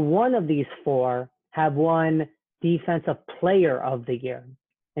 only one of these 4 have won Defensive Player of the Year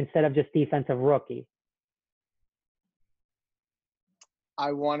instead of just Defensive Rookie.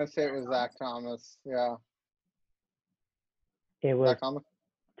 I want to say it was Zach Thomas. Yeah. It was Zach Thomas?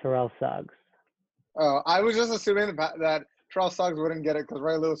 Terrell Suggs. Oh, I was just assuming that Terrell Suggs wouldn't get it because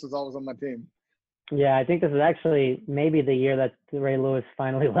Ray Lewis was always on my team. Yeah, I think this is actually maybe the year that Ray Lewis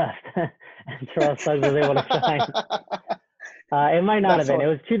finally left and Terrell Suggs was able to sign. It might not have been. It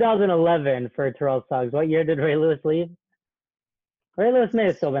was 2011 for Terrell Suggs. What year did Ray Lewis leave? Ray Lewis may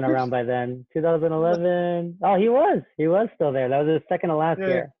have still been around by then. 2011. Oh, he was. He was still there. That was his second to last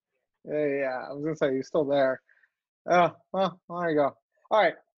year. Yeah. I was going to say, he's still there. Oh, well, there you go. All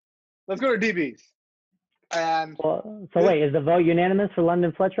right. Let's go to DBs. And wait, is the vote unanimous for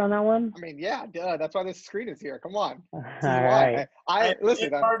London Fletcher on that one? I mean, yeah, duh. That's why this screen is here. Come on. All right. Listen.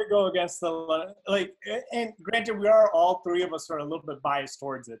 It's hard to go against and granted, we are all 3 of us are a little bit biased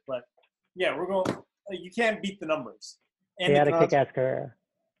towards it, but Yeah, we're going. You can't beat the numbers. He And had a No, kick-ass career.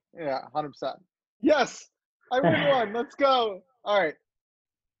 Yeah, 100%. Yes, I win one. Let's go. All right.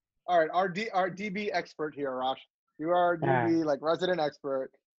 Our DB expert here, Rosh. You are our All right. DB like resident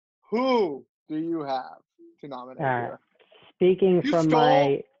expert. Who do you have to nominate All right. here? Speaking If you from stole,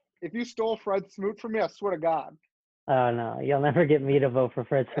 my if you stole Fred Smoot from me, I swear to God. oh no, you'll never get me to vote for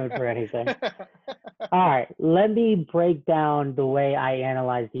Fred Smoot for anything. All right, let me break down the way I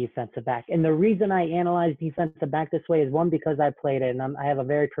analyze defensive back. And the reason I analyze defensive back this way is one, because I played it and I have a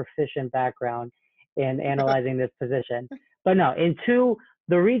very proficient background in analyzing this position. But no, and two,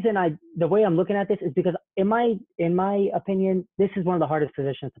 the way I'm looking at this is because in my opinion, this is one of the hardest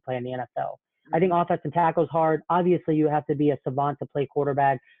positions to play in the NFL. I think offensive tackle is hard. Obviously, you have to be a savant to play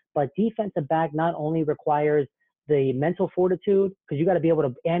quarterback, but defensive back not only requires the mental fortitude, because you got to be able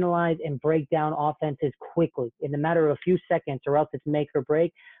to analyze and break down offenses quickly in a matter of a few seconds, or else it's make or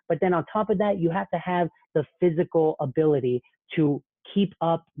break. But then on top of that, you have to have the physical ability to keep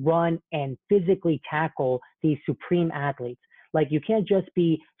up, run, and physically tackle these supreme athletes. Like you can't just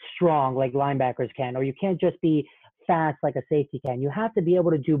be strong like linebackers can, or you can't just be fast like a safety can. You have to be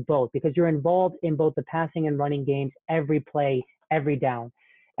able to do both because you're involved in both the passing and running games every play, every down.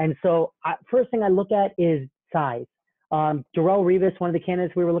 And so first thing I look at is size. Darrelle Revis, one of the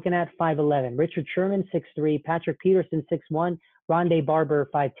candidates we were looking at, 5'11". Richard Sherman, 6'3". Patrick Peterson, 6'1". Rondé Barber,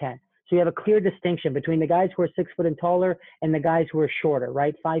 5'10". So you have a clear distinction between the guys who are 6 foot and taller and the guys who are shorter,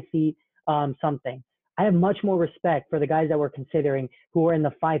 right? 5 feet something. I have much more respect for the guys that we're considering who are in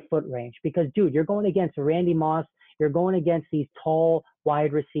the 5 foot range because, dude, you're going against Randy Moss. You're going against these tall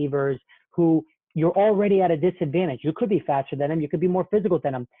wide receivers who you're already at a disadvantage. You could be faster than them. You could be more physical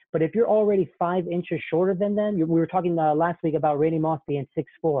than them. But if you're already 5 inches shorter than them, we were talking last week about Randy Moss being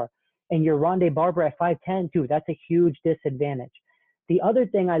 6'4", and you're Rondé Barber at 5'10", dude, that's a huge disadvantage. The other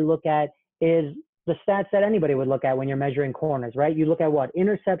thing I look at is the stats that anybody would look at when you're measuring corners, right? You look at what?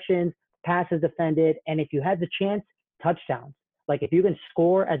 Interceptions, passes defended, and if you had the chance, touchdowns. Like if you can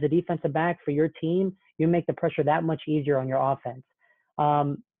score as a defensive back for your team, you make the pressure that much easier on your offense.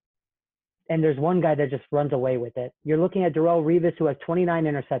 And there's one guy that just runs away with it. You're looking at Darrelle Revis, who has 29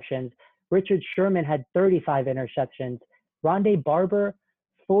 interceptions. Richard Sherman had 35 interceptions. Rondé Barber,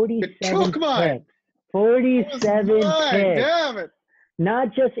 47 picks. 47 picks. Damn it.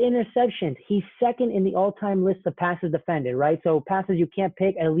 Not just interceptions. He's second in the all-time list of passes defended, right? So passes you can't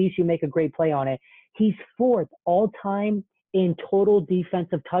pick, at least you make a great play on it. He's fourth all-time in total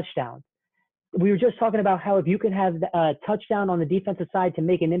defensive touchdowns. We were just talking about how if you can have a touchdown on the defensive side to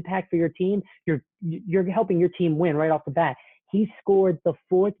make an impact for your team, you're helping your team win right off the bat. He scored the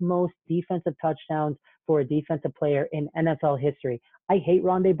 4th most defensive touchdowns for a defensive player in NFL history. I hate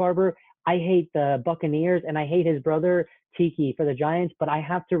Rondé Barber. I hate the Buccaneers, and I hate his brother Tiki for the Giants, but I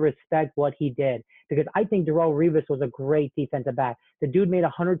have to respect what he did because I think Darrelle Revis was a great defensive back. The dude made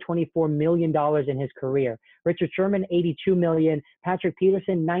 $124 million in his career. Richard Sherman, $82 million. Patrick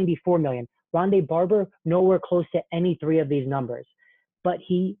Peterson, $94 million. Rondé Barber, nowhere close to any 3 of these numbers. But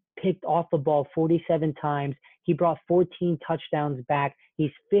he picked off the ball 47 times. He brought 14 touchdowns back.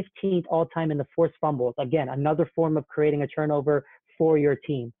 He's 15th all-time in the forced fumbles. Again, another form of creating a turnover for your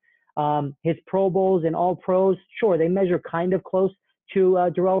team. His Pro Bowls and All Pros, sure, they measure kind of close to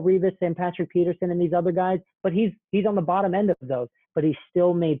Darrelle Revis and Patrick Peterson and these other guys, but he's on the bottom end of those. But he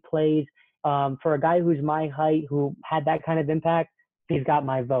still made plays. For a guy who's my height, who had that kind of impact, he's got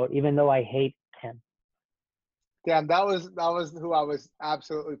my vote, even though I hate him. Damn, that was who I was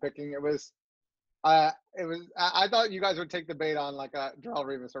absolutely picking. I thought you guys would take the bait on like Darrelle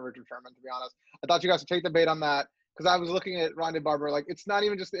Revis or Richard Sherman, to be honest. I thought you guys would take the bait on that because I was looking at Rondé Barber. Like, it's not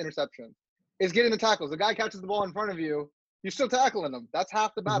even just the interception. It's getting the tackles. The guy catches the ball in front of you, you're still tackling him. That's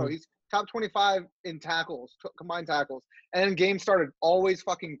half the battle. Mm-hmm. He's top 25 in tackles, combined tackles. And then game started, always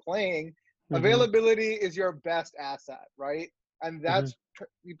fucking playing. Mm-hmm. Availability is your best asset, right? And that's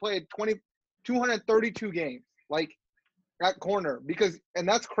you played 232 games, like, at corner. And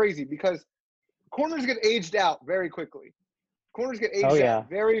that's crazy because corners get aged out very quickly. Corners get aged out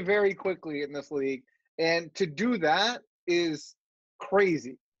very, very quickly in this league. And to do that is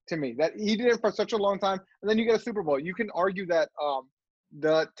crazy to me. That he did it for such a long time, and then you get a Super Bowl. You can argue that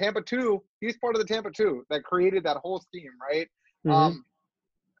the Tampa 2, he's part of the Tampa 2 that created that whole scheme, right? Mm-hmm.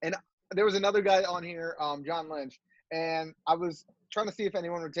 And there was another guy on here, John Lynch, and I was trying to see if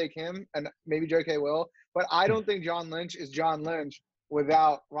anyone would take him, and maybe JK will, but I don't think John Lynch is John Lynch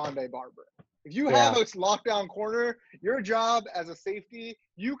without Rondé Barber. If you have a lockdown corner, your job as a safety,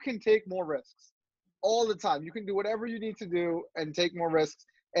 you can take more risks all the time. You can do whatever you need to do and take more risks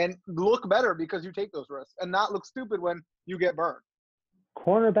and look better because you take those risks and not look stupid when you get burned.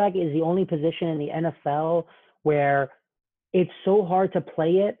 cornerback is the only position in the NFL where it's so hard to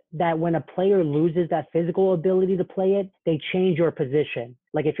play it that when a player loses that physical ability to play it, they change your position.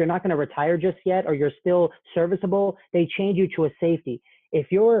 Like if you're not going to retire just yet or you're still serviceable, they change you to a safety.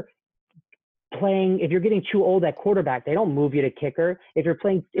 If you're getting too old at quarterback, they don't move you to kicker. If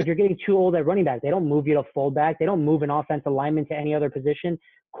you're getting too old at running back, they don't move you to fullback. They don't move an offensive lineman to any other position.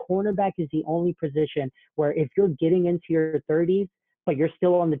 Cornerback is the only position where if you're getting into your 30s, but you're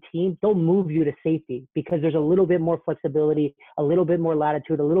still on the team, they'll move you to safety because there's a little bit more flexibility, a little bit more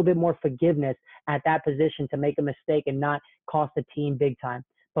latitude, a little bit more forgiveness at that position to make a mistake and not cost the team big time.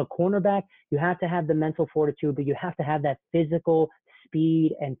 But cornerback, you have to have the mental fortitude, but you have to have that physical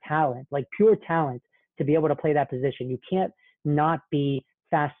speed and talent, like pure talent, to be able to play that position. You can't not be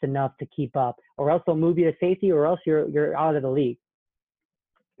fast enough to keep up, or else they'll move you to safety, or else you're out of the league.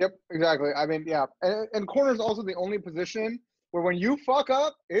 Yep, exactly. I mean, yeah. And corner is also the only position where when you fuck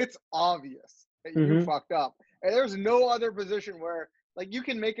up, it's obvious that you fucked up. And there's no other position where, like, you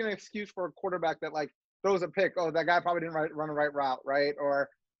can make an excuse for a quarterback that, like, throws a pick. Oh, that guy probably didn't run the right route, right? Or,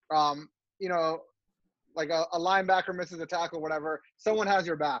 you know, like a linebacker misses a tackle, whatever. Someone has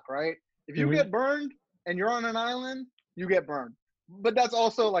your back, right? If you get burned and you're on an island, you get burned. But that's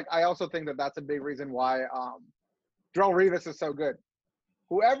also, like, I also think that that's a big reason why Darrelle Revis is so good.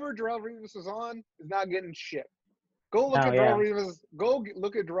 Whoever Darrelle Revis is on is not getting shit. Go look at Darrelle Revis. Go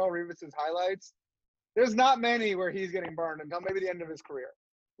look at Darrelle Revis's highlights. There's not many where he's getting burned until maybe the end of his career.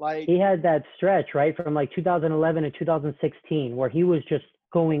 Like he had that stretch, right, from like 2011 to 2016 where he was just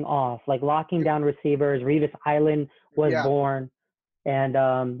going off, like locking down receivers. Revis Island was born. And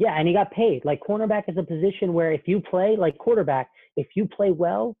and he got paid. Like cornerback is a position where if you play like quarterback, if you play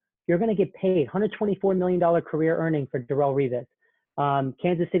well, you're going to get paid. $124 million career earning for Darrelle Revis.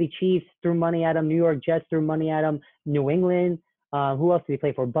 Kansas City Chiefs threw money at him. New York Jets threw money at him. New England. Who else did he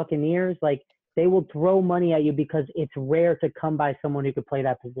play for? Buccaneers. Like they will throw money at you because it's rare to come by someone who could play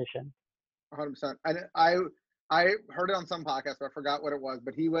that position. 100%. I heard it on some podcast, but I forgot what it was.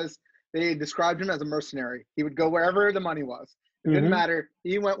 But they described him as a mercenary. He would go wherever the money was. It didn't matter.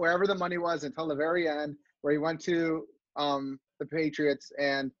 He went wherever the money was until the very end, where he went to the Patriots,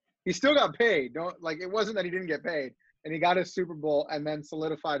 and he still got paid. It wasn't that he didn't get paid. And he got his Super Bowl and then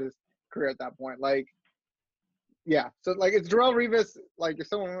solidified his career at that point. Like, yeah. So, like, it's Darrelle Revis. Like, if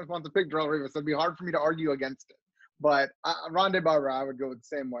someone wants to pick Darrelle Revis, it'd be hard for me to argue against it. But Rondé Barber, I would go the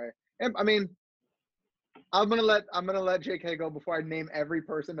same way. And, I mean, I'm gonna let JK go before I name every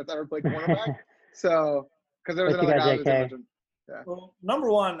person that's ever played cornerback. So, because there was another guy that mentioned. Yeah. Well, number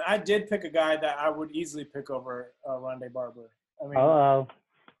one, I did pick a guy that I would easily pick over Rondé Barber. I mean,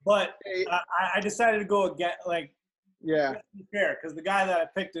 but I decided to go again, like. Yeah. Let's be fair, because the guy that I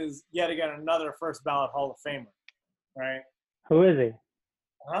picked is yet again another first ballot Hall of Famer, right? Who is he?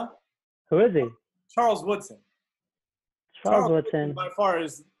 Huh? Who is he? Charles Woodson. Charles Woodson by far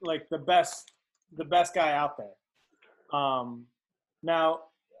is like the best guy out there. Now,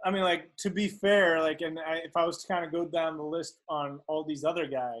 I mean, like to be fair, like, if I was to kind of go down the list on all these other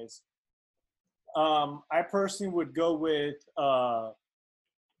guys, I personally would go with,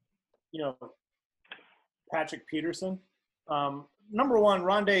 Patrick Peterson. Number one,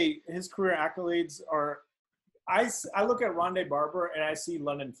 Rondé, his career accolades are – I look at Rondé Barber and I see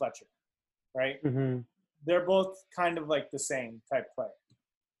London Fletcher, right? Mm-hmm. They're both kind of like the same type player.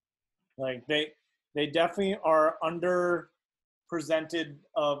 Like they definitely are underrepresented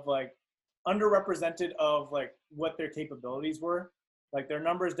of what their capabilities were. Like their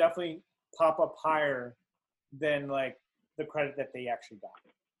numbers definitely pop up higher than like the credit that they actually got.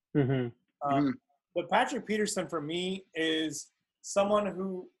 Mm-hmm. But Patrick Peterson, for me, is someone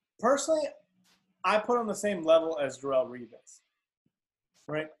who, personally, I put on the same level as Darrelle Revis.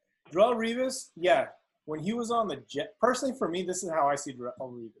 Right? Darrelle Revis, when he was on the Jets, personally for me, this is how I see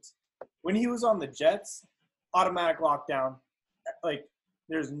Darrelle Revis. When he was on the Jets, automatic lockdown. Like,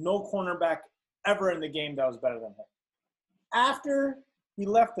 there's no cornerback ever in the game that was better than him. After he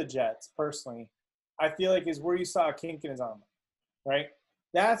left the Jets, personally, I feel like is where you saw a kink in his armor. Right?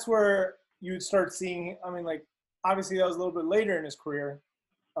 That's where you would start seeing, I mean, like, obviously that was a little bit later in his career,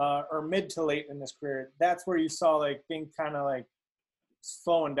 or mid to late in his career. That's where you saw, like, things kind of, like,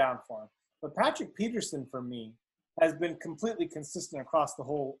 slowing down for him. But Patrick Peterson, for me, has been completely consistent across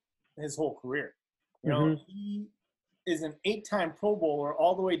his whole career. You know, he is an 8-time Pro Bowler,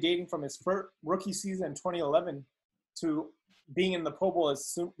 all the way dating from his first rookie season in 2011 to being in the Pro Bowl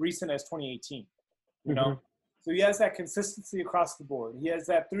as recent as 2018. You know? So he has that consistency across the board. He has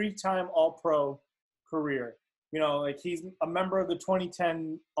that 3-time All-Pro career. You know, like he's a member of the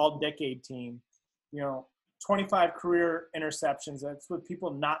 2010 All-Decade team. You know, 25 career interceptions. That's with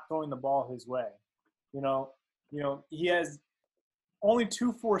people not throwing the ball his way. He has only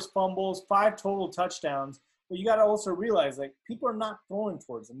 2 forced fumbles, 5 total touchdowns. But you got to also realize, like, people are not throwing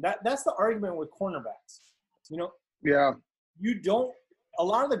towards him. That's the argument with cornerbacks. Yeah. A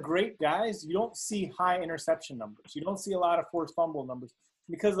lot of the great guys, you don't see high interception numbers. You don't see a lot of forced fumble numbers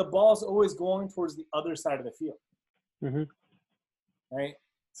because the ball is always going towards the other side of the field. Mm-hmm. Right?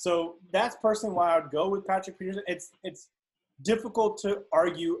 So that's personally why I would go with Patrick Peterson. It's difficult to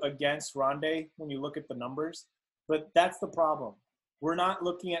argue against Rondé when you look at the numbers, but that's the problem. We're not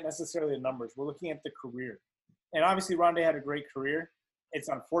looking at necessarily the numbers. We're looking at the career. And obviously Rondé had a great career. It's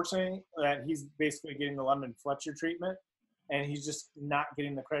unfortunate that he's basically getting the London Fletcher treatment, and he's just not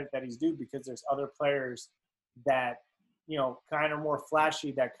getting the credit that he's due because there's other players that, kind of more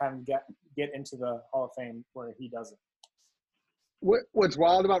flashy that kind of get into the Hall of Fame where he doesn't. What's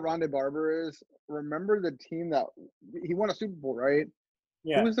wild about Rondé Barber is, remember the team that he won a Super Bowl, right?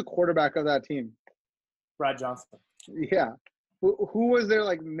 Yeah. Who was the quarterback of that team? Brad Johnson. Yeah. Who was their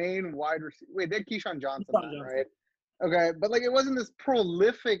main wide receiver? Wait, they had Keyshawn Johnson, right? Okay, but it wasn't this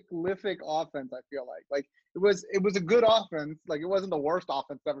prolific offense. I feel like it was a good offense. It wasn't the worst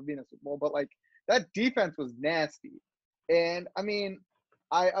offense to ever be in a Super Bowl, but that defense was nasty. And I mean,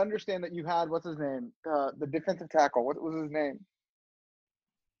 I understand that you had what's his name, the defensive tackle. What was his name?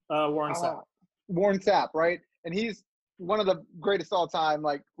 Warren Sapp. Warren Sapp, right? And he's one of the greatest all time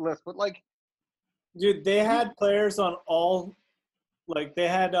list. But dude, they had players on all. They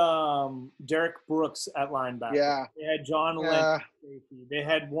had Derek Brooks at linebacker. Yeah. They had John Lynch. They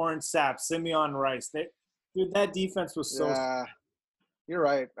had Warren Sapp, Simeon Rice. Dude, that defense was so. Yeah. You're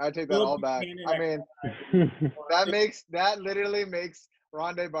right. I take that all back. I mean, that literally makes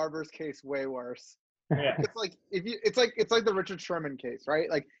Rondé Barber's case way worse. Yeah. It's like the Richard Sherman case, right?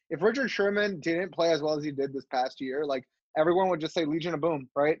 If Richard Sherman didn't play as well as he did this past year, everyone would just say Legion of Boom,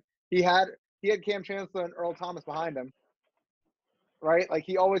 right? He had Cam Chancellor and Earl Thomas behind him. Right?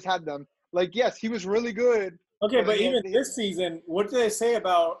 He always had them. Yes, he was really good. Okay, but even this season, what did they say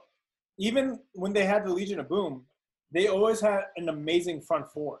about even when they had the Legion of Boom, they always had an amazing front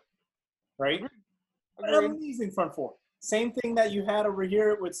four, right? Agreed. An amazing front four. Same thing that you had over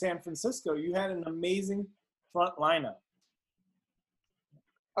here with San Francisco. You had an amazing front lineup.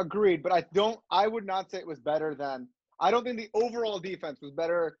 Agreed, but I would not say it was better than – I don't think the overall defense was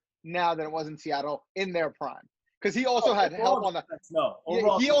better now than it was in Seattle in their prime. Because he also had help on that. No,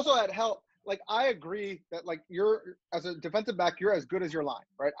 he also had help. I agree that you're as a defensive back, you're as good as your line,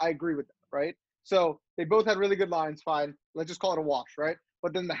 right? I agree with that, right? So they both had really good lines. Fine, let's just call it a wash, right?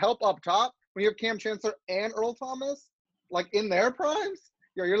 But then the help up top, when you have Cam Chancellor and Earl Thomas, in their primes,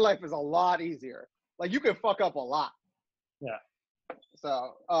 your life is a lot easier. You can fuck up a lot. Yeah.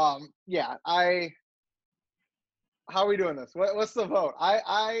 So yeah, how are we doing this? What's the vote?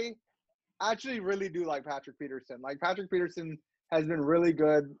 I actually really do like Patrick Peterson. Patrick Peterson has been really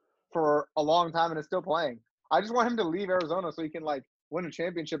good for a long time and is still playing. I just want him to leave Arizona so he can win a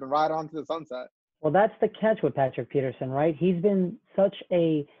championship and ride on to the sunset. Well, that's the catch with Patrick Peterson, right? He's been such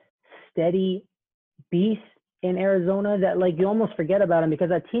a steady beast in Arizona that you almost forget about him because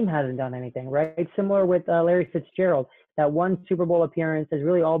that team hasn't done anything, right? Similar with Larry Fitzgerald. That one Super Bowl appearance is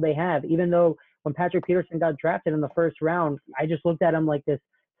really all they have. Even though when Patrick Peterson got drafted in the first round, I just looked at him like this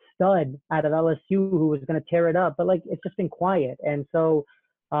stud out of LSU who was going to tear it up, but it's just been quiet. And so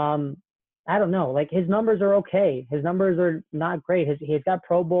I don't know, his numbers are okay. His numbers are not great. He's got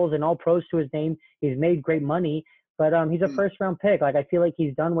Pro Bowls and all pros to his name. He's made great money, but he's a first round pick. I feel like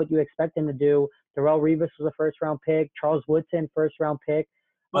he's done what you expect him to do. Darrelle Revis was a first round pick. Charles Woodson, first round pick.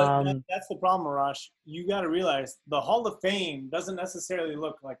 But that's the problem, Arash. You got to realize the Hall of Fame doesn't necessarily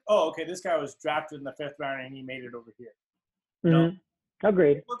look oh, okay, this guy was drafted in the 5th round and he made it over here. Mm-hmm.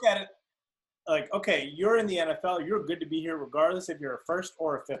 Agreed. Look at it okay, you're in the NFL. You're good to be here regardless if you're a first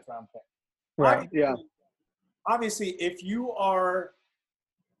or a 5th round pick. Right. Obviously, if you are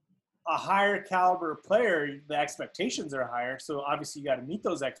a higher caliber player, the expectations are higher. So obviously you got to meet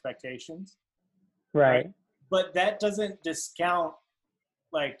those expectations. Right. But that doesn't discount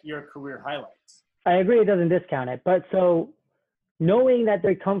your career highlights. I agree it doesn't discount it. But so knowing that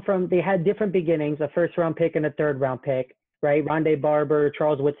they had different beginnings, a first round pick and a 3rd round pick, right? Rondé Barber,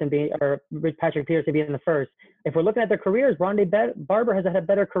 Charles Woodson or Patrick Peterson being in the first. If we're looking at their careers, Rondé Barber has had a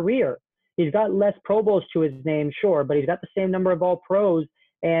better career. He's got less Pro Bowls to his name, sure, but he's got the same number of all pros,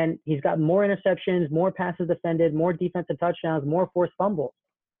 and he's got more interceptions, more passes defended, more defensive touchdowns, more forced fumbles.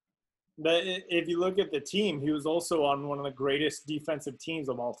 But if you look at the team, he was also on one of the greatest defensive teams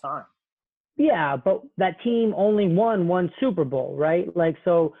of all time. Yeah, but that team only won one Super Bowl, right? Like,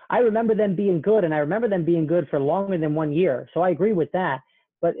 so I remember them being good, and I remember them being good for longer than 1 year. So I agree with that.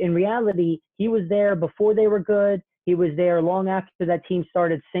 But in reality, he was there before they were good. He was there long after that team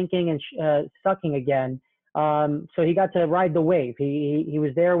started sinking and sucking again. So he got to ride the wave. He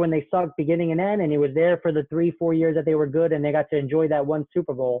was there when they sucked beginning and end, and he was there for the 3 4 years that they were good, and they got to enjoy that one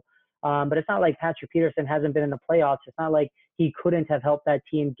Super Bowl. But it's not like Patrick Peterson hasn't been in the playoffs. It's not like he couldn't have helped that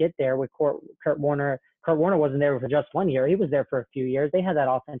team get there with Kurt Warner. Kurt Warner wasn't there for just 1 year. He was there for a few years. They had that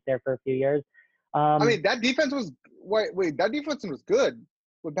offense there for a few years. I mean, that defense was that defense was good.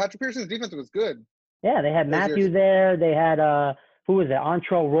 With Patrick Peterson's defense was good. Yeah, they had those years. Matthew there. They had who was it?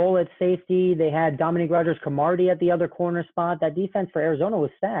 Antrell Roll at safety. They had Dominique Rodgers-Cromartie at the other corner spot. That defense for Arizona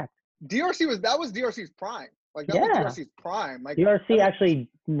was stacked. DRC was DRC's prime. Like that was Yeah. DRC's prime. Like DRC actually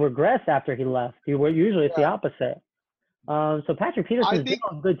regressed after he left. Usually it's the Yeah. opposite. So Patrick Peterson's been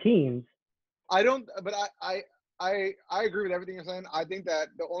on good teams. I don't, but I agree with everything you're saying. I think that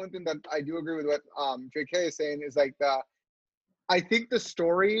the only thing that I do agree with what JK is saying is like I think the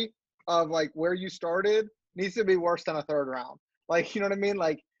story of like where you started needs to be worse than a third round. Like, you know what I mean?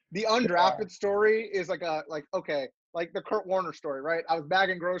 Like the undrafted story is like okay, like the Kurt Warner story, right? I was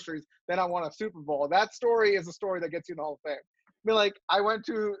bagging groceries, then I won a Super Bowl. That story is a story that gets you in the Hall of Fame. I mean, like I went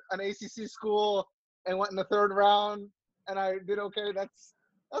to an ACC school and went in the third round and I did okay. That's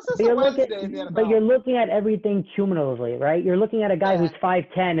just a Wednesday in the NFL. But you're looking at everything cumulatively, right? You're looking at a guy who's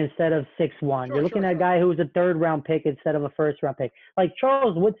 5'10" instead of 6'1". You're looking at a guy who's a third-round pick instead of a first-round pick. Like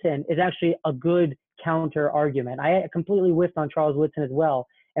Charles Woodson is actually a good counter argument. I completely whiffed on Charles Woodson as well.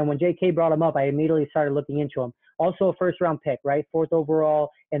 And when JK brought him up, I immediately started looking into him. Also a first-round pick, right? 4th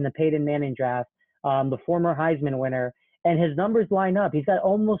overall in the Peyton Manning draft, the former Heisman winner. And his numbers line up. He's got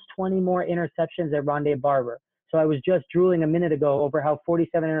almost 20 more interceptions than Rondé Barber. So I was just drooling a minute ago over how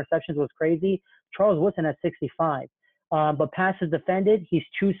 47 interceptions was crazy. Charles Woodson has 65. But passes defended, he's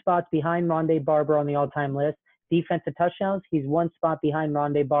 2 spots behind Rondé Barber on the all-time list. Defensive touchdowns, he's 1 spot behind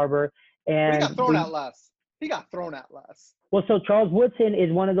Rondé Barber. And he got thrown out less. He got thrown out less. Well, so Charles Woodson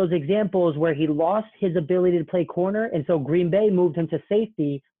is one of those examples where he lost his ability to play corner, and so Green Bay moved him to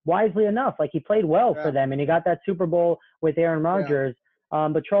safety wisely enough. Like he played well for them, and he got that Super Bowl with Aaron Rodgers.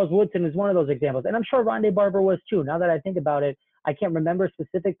 But Charles Woodson is one of those examples. And I'm sure Rondé Barber was too. Now that I think about it, I can't remember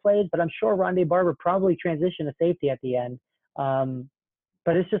specific plays, but I'm sure Rondé Barber probably transitioned to safety at the end.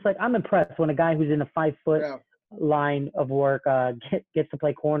 But it's just like I'm impressed when a guy who's in a 5-foot line of work gets to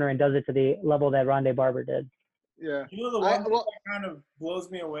play corner and does it to the level that Rondé Barber did. Yeah. You know the one thing that kind of blows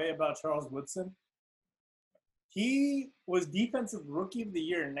me away about Charles Woodson? He was Defensive Rookie of the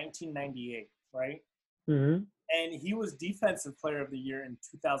Year in 1998, right? Mm-hmm. And he was Defensive Player of the Year in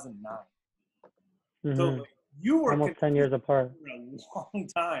 2009. Mm-hmm. So like, you were almost 10 years apart for a long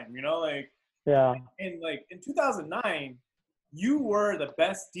time, you know, like And like in 2009, you were the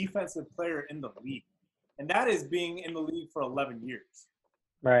best defensive player in the league, and that is being in the league for 11 years.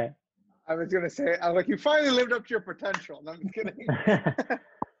 Right. I was gonna say, I was like, you finally lived up to your potential. No, I'm just kidding.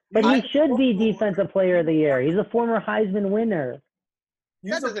 But he should be Defensive Player of the Year. He's a former Heisman winner.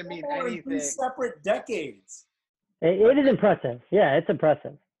 That doesn't mean anything. 3 separate decades. It is impressive. Yeah, it's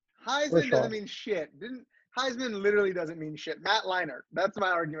impressive. Heisman doesn't mean shit. Heisman literally doesn't mean shit. Matt Leinart. That's my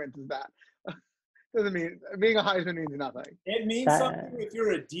argument. Is that doesn't mean being a Heisman means nothing. It means something if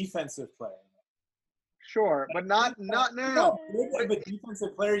you're a defensive player. Sure, but not. No. Of a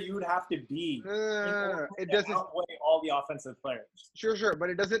defensive player, you would have to be. No. It doesn't outweigh all the offensive players. Sure, but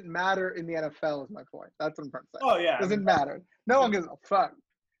it doesn't matter in the NFL. Is my point. That's what I'm trying to say. Oh yeah, it doesn't matter. No one gives a fuck.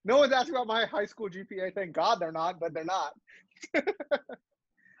 No one's asking about my high school GPA. Thank God they're not, but they're not.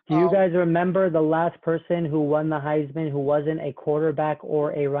 Do you guys remember the last person who won the Heisman who wasn't a quarterback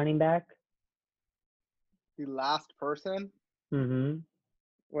or a running back? The last person? Mm-hmm.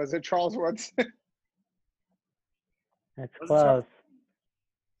 Was it Charles Woodson? That's close.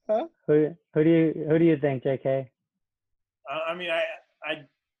 Huh? Who do you think, JK? I mean,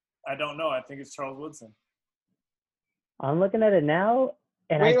 I don't know. I think it's Charles Woodson. I'm looking at it now,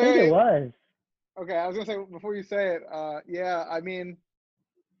 and I think it was. Okay, I was gonna say before you say it. Yeah, I mean,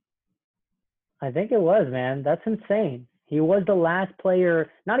 I think it was, man. That's insane. He was the last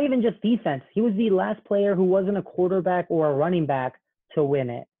player, not even just defense. He was the last player who wasn't a quarterback or a running back to win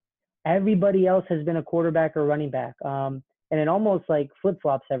it. Everybody else has been a quarterback or running back. And it almost like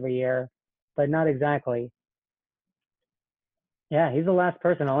flip-flops every year, but not exactly. Yeah, he's the last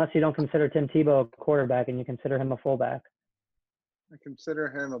person, unless you don't consider Tim Tebow a quarterback and you consider him a fullback. I consider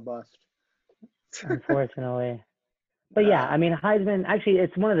him a bust. Unfortunately. But yeah, I mean, Heisman, actually,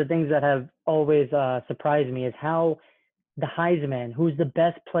 it's one of the things that have always surprised me is how the Heisman, who's the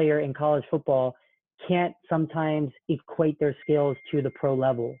best player in college football, can't sometimes equate their skills to the pro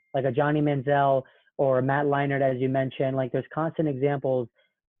level, like a Johnny Manziel or a Matt Leinart, as you mentioned. Like there's constant examples,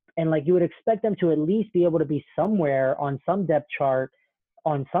 and like you would expect them to at least be able to be somewhere on some depth chart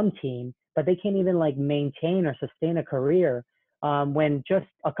on some team, but they can't even like maintain or sustain a career. When just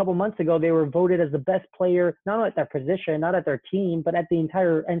a couple months ago they were voted as the best player, not at their position, not at their team, but at the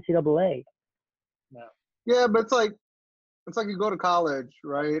entire NCAA. Yeah, but it's like you go to college,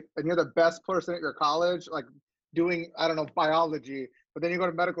 right? And you're the best person at your college, like doing, I don't know, biology, but then you go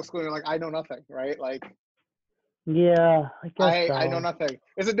to medical school and you're like, I know nothing, right? Like Yeah, I guess I know so. nothing.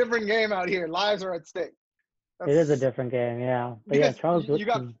 It's a different game out here. Lives are at stake. It is a That's different game, yeah. But yeah, because Charles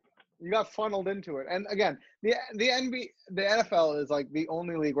Woodson. you got funneled into it. And again, the the NFL is like the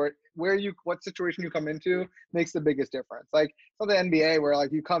only league where you what situation you come into makes the biggest difference. Like it's not the NBA where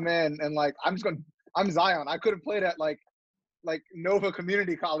like you come in and like I'm Zion. I could have played at like Nova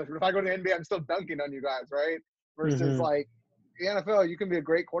Community College, but if I go to the NBA, I'm still dunking on you guys, right? Versus Hmm. like the NFL, you can be a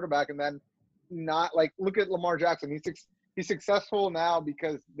great quarterback and then not like look at Lamar Jackson. He's successful now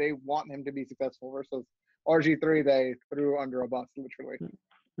because they want him to be successful versus RG3 they threw under a bus literally.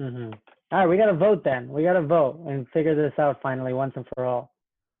 Hmm. All right, we got to vote then. We got to vote and figure this out finally once and for all.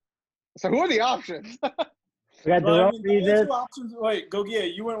 So who are the options? We got Well, I Darrell mean, the only Revis. two options. Wait,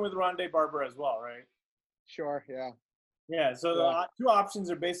 Gogia, you went with Rondé Barber as well, right? Sure, yeah. Yeah. So Yeah. the two options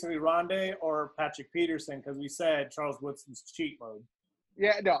are basically Rondé or Patrick Peterson because we said Charles Woodson's cheat mode.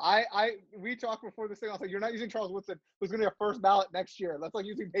 Yeah, no, we talked before this thing. I was like, you're not using Charles Woodson, who's going to be a first ballot next year. That's like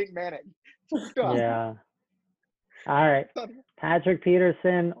using Peyton Manning. Stop. Yeah. All right. Patrick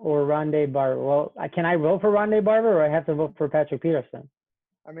Peterson or Rondé Barber. Well, can I vote for Rondé Barber or I have to vote for Patrick Peterson?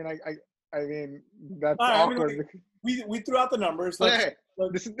 I mean, I mean, that's All right, awkward. I mean, we threw out the numbers. Okay,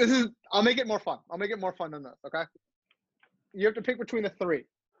 this is. I'll make it more fun. I'll make it more fun than this. Okay, you have to pick between the three.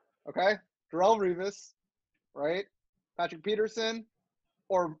 Okay, Darrelle Revis, right? Patrick Peterson,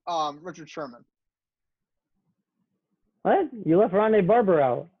 or Richard Sherman. What? You left Rondé Barber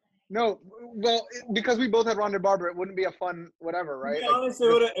out. No, well, because we both had Rondé Barber, it wouldn't be a fun whatever, To right? be Like, honest,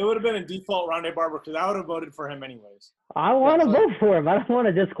 it would have been a default Rondé Barber because I would have voted for him anyways. I want to so- vote for him. I don't want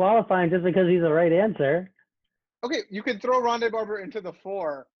to disqualify him just because he's the right answer. okay, you can throw Rondé Barber into the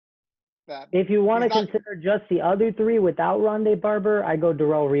four. That If you want to He's not- consider just the other three without Rondé Barber, I go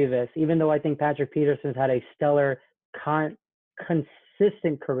Darrelle Revis, even though I think Patrick Peterson's had a stellar,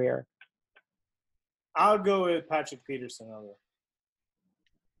 consistent career. I'll go with Patrick Peterson over.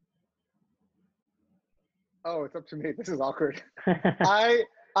 Oh, it's up to me. This is awkward.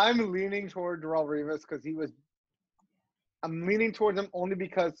 I'm leaning toward Darrelle Revis because I'm leaning towards him only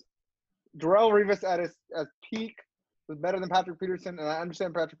because Darrelle Revis at his peak was better than Patrick Peterson, and I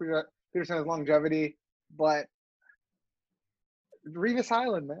understand Patrick Peterson has longevity, but Revis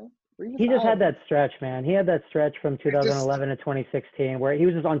Highland, man. He just had that stretch, man. He had that stretch from 2011 to 2016 where he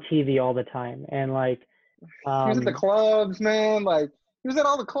was just on TV all the time, and like he was at the clubs, man. Like he was at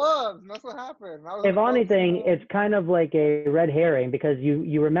all the clubs, and that's what happened. If anything, it's kind of like a red herring because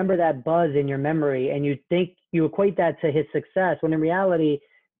you remember that buzz in your memory and you think you equate that to his success when in reality,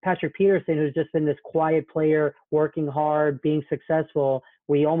 Patrick Peterson, who's just been this quiet player, working hard, being successful,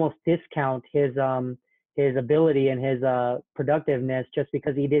 we almost discount his ability and his productiveness just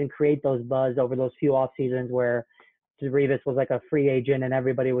because he didn't create those buzz over those few off seasons where Revis was like a free agent and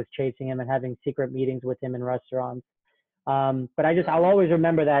everybody was chasing him and having secret meetings with him in restaurants. But I'll always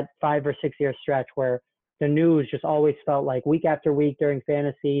remember that 5 or 6 year stretch where the news just always felt like week after week during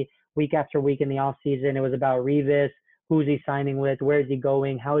fantasy, week after week in the off season, it was about Revis, who's he signing with, where is he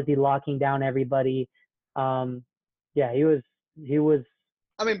going, how is he locking down everybody. Yeah, he was.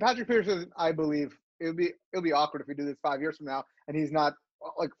 I mean, Patrick Peterson, I believe it'll be awkward if we do this 5 years from now and he's not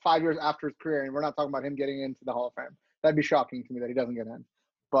like 5 years after his career and we're not talking about him getting into the Hall of Fame. That'd be shocking to me that he doesn't get in.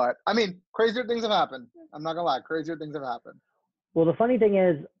 But I mean, crazier things have happened. I'm not gonna lie, crazier things have happened. Well, the funny thing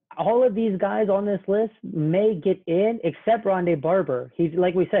is, all of these guys on this list may get in, except Rondé Barber. He's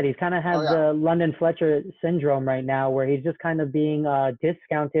like we said, he's kind of has the London Fletcher syndrome right now, where he's just kind of being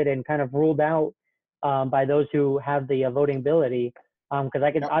discounted and kind of ruled out by those who have the voting ability. Because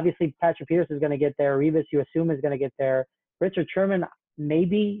obviously Patrick Peterson is going to get there. Revis, you assume, is going to get there. Richard Sherman,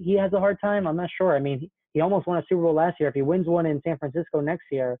 maybe he has a hard time. I'm not sure. I mean, he almost won a Super Bowl last year. If he wins one in San Francisco next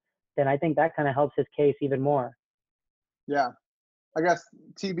year, then I think that kind of helps his case even more. Yeah. I guess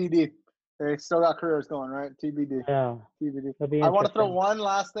TBD. They still got careers going, right? TBD. Yeah. TBD. I want to throw one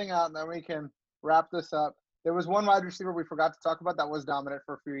last thing out, and then we can wrap this up. There was one wide receiver we forgot to talk about that was dominant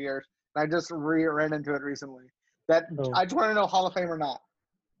for a few years, and I just ran into it recently. I just want to know Hall of Fame or not.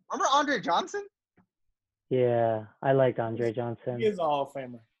 Remember Andre Johnson? Yeah, I like Andre He Johnson. is a Hall of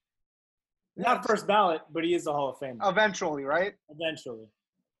Famer. Yeah, Not first ballot, but he is a Hall of Famer. eventually, right? Eventually.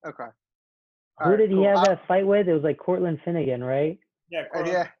 Okay. Who All right, did he cool. have that fight with? It was like Cortland Finnegan, right? Yeah,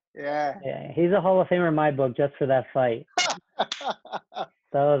 Yeah. Yeah, he's a Hall of Famer in my book just for that fight. That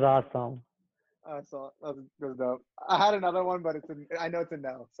was awesome. I saw it. That was dope. I had another one, but I know it's a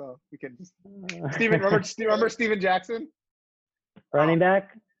no, so we can just. Remember Steven Jackson? Running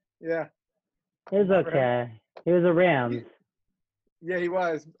back? Yeah. He was Remember him? okay. He was a Rams. Yeah, he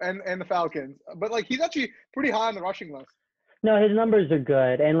was, and the Falcons. But like, he's actually pretty high on the rushing list. No, his numbers are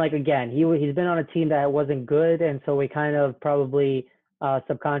good, and like again, he's been on a team that wasn't good, and so we kind of probably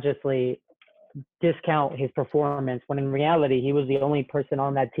subconsciously discount his performance when in reality he was the only person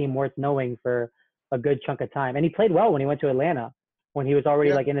on that team worth knowing for a good chunk of time, and he played well when he went to Atlanta when he was already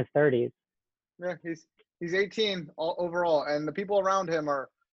Yeah. like in his 30s. Yeah, he's 18 overall, and the people around him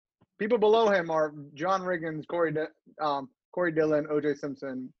people below him are John Riggins, Corey Dillon, O.J.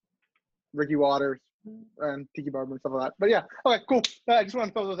 Simpson, Ricky Waters, and Tiki Barber and stuff like that. But yeah, okay, cool. I just want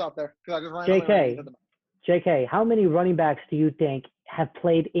to throw those out there because I just randomly hit them. JK, how many running backs do you think have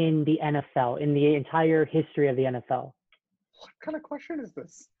played in the NFL in the entire history of the NFL? What kind of question is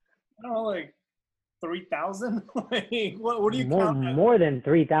this? I don't know, like 3,000? Like, what do you more, count? More than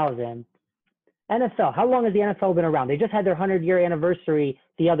 3,000. NFL, how long has the NFL been around? They just had their 100-year anniversary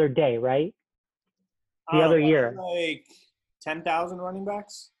the other day, right? The other year. Like 10,000 running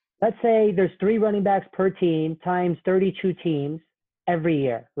backs? Let's say there's 3 running backs per team times 32 teams every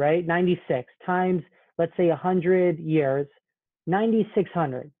year, right? 96 times, let's say 100 years,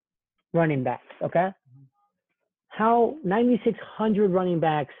 9,600 running backs, okay? How 9,600 running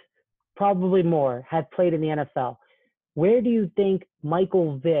backs, probably more, have played in the NFL. Where do you think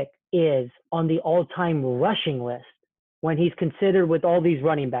Michael Vick is on the all-time rushing list when he's considered with all these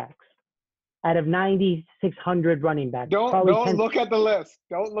running backs? Out of 9,600 running backs. Don't look at the list.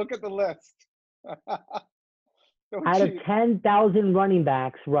 Don't look at the list. Out of 10,000 running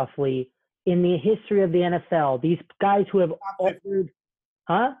backs, roughly, in the history of the NFL, these guys who have altered,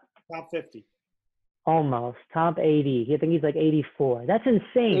 Top 50. Almost. Top 80. I think he's like 84. That's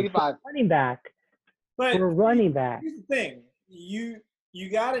insane. 85. Running back. But For a running back. Here's the thing. You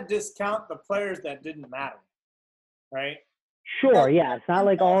got to discount the players that didn't matter, right? Sure, yeah. It's not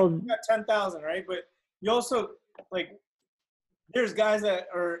like all. You got 10,000, right? But you also, like, there's guys that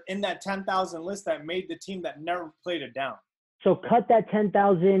are in that 10,000 list that made the team that never played it down. So cut that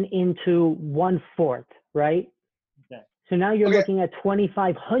 10,000 into 1/4, right? Okay. So now you're looking at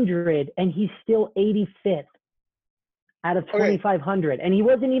 2,500, and he's still 85th out of 2,500. And he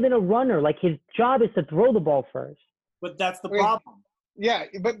wasn't even a runner. Like, his job is to throw the ball first. But that's the problem. Yeah,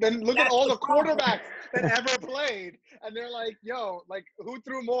 but then look at all the quarterbacks that ever played, and they're like, yo, like, who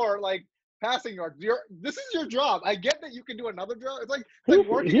threw more, like, passing yards? This is your job. I get that you can do another job. It's like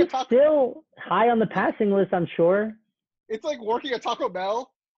working he's at Taco. Still high on the passing list, I'm sure. It's like working at Taco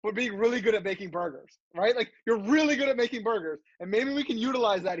Bell, but being really good at making burgers, right? Like, you're really good at making burgers, and maybe we can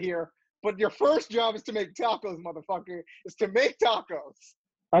utilize that here. But your first job is to make tacos, motherfucker. Is to make tacos.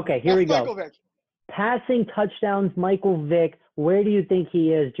 Okay, here we go. Michael Vick. Passing touchdowns, Michael Vick. Where do you think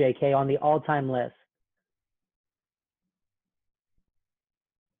he is, JK, on the all-time list?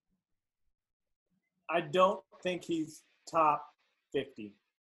 I don't think he's top 50.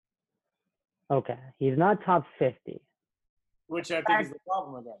 Okay, he's not top 50. Which I think is the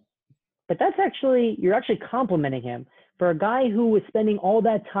problem with him. But that's actually, you're actually complimenting him. For a guy who was spending all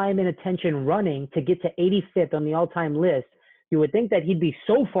that time and attention running to get to 85th on the all-time list, you would think that he'd be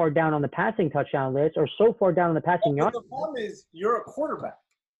so far down on the passing touchdown list or so far down on the passing yard. The problem is you're a quarterback.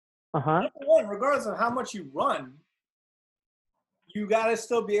 Uh-huh. Number one, regardless of how much you run, you got to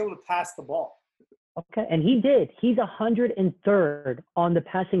still be able to pass the ball. Okay, and he did. He's 103rd on the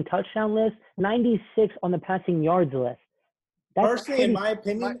passing touchdown list, 96 on the passing yards list. That's personally,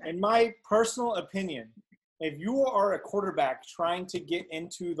 in my personal opinion, if you are a quarterback trying to get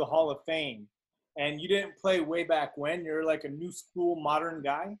into the Hall of Fame and you didn't play way back when, you're like a new school modern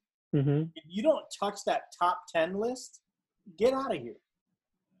guy, if you don't touch that top 10 list, get out of here.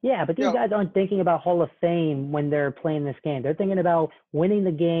 Yeah, but these guys aren't thinking about Hall of Fame when they're playing this game. They're thinking about winning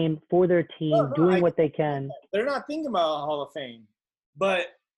the game for their team, doing what they can. They're not thinking about Hall of Fame. But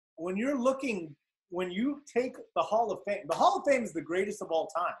when you take the Hall of Fame is the greatest of all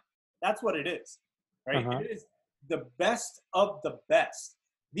time. That's what it is, right? It is the best of the best.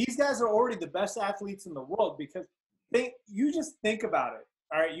 These guys are already the best athletes in the world because you just think about it.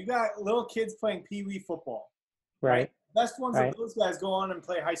 All right, you got little kids playing pee-wee football, right? The best ones of those guys go on and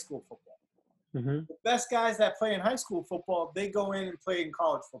play high school football. The best guys that play in high school football, they go in and play in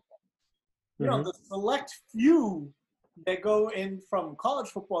college football. You know, Mhm. the select few that go in from college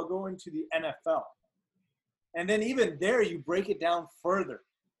football go into the NFL. And then even there, you break it down further,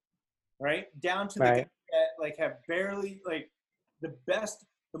 right? Down to the guys Right. that like have barely like the best,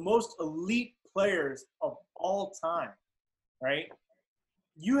 the most elite players of all time, right?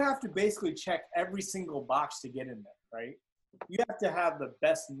 You have to basically check every single box to get in there, right? You have to have the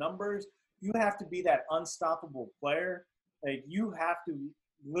best numbers. You have to be that unstoppable player. Like you have to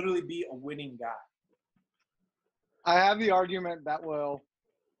literally be a winning guy. I have the argument that will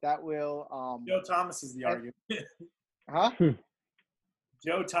Joe Thomas is the and- argument. huh?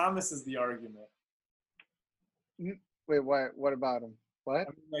 Joe Thomas is the argument. Wait, what about him? What? I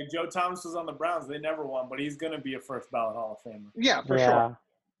mean, like Joe Thomas was on the Browns. They never won, but he's going to be a first ballot Hall of Famer. Yeah, for sure.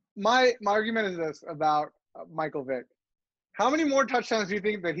 My argument is this about Michael Vick. How many more touchdowns do you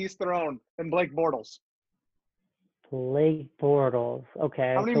think that he's thrown than Blake Bortles? Blake Bortles.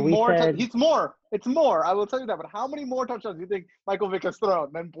 Okay. How many so we more? said, He's more. It's more. I will tell you that. But how many more touchdowns do you think Michael Vick has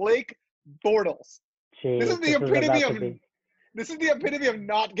thrown than Blake Bortles? geez, This is the epitome of. This is the epitome of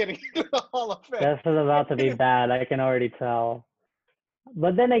not getting into the Hall of Fame. this is about to be bad. I can already tell.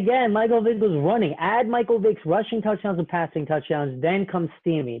 But then again, Michael Vick was running. Add Michael Vick's rushing touchdowns and passing touchdowns, then comes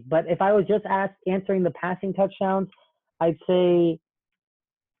Steamy. But if I was just answering the passing touchdowns, I'd say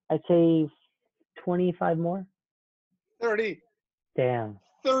 25 more. 30. Damn.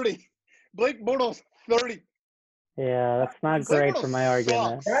 30. Blake Bortles, 30. Yeah, that's not Blake great Bortles for my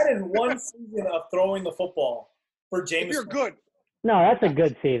argument. sucks. That is one season of throwing the football for If James. you're good. No, that's a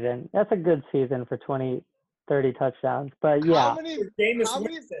good season. That's a good season for 30 touchdowns. But How yeah, many? Jameis How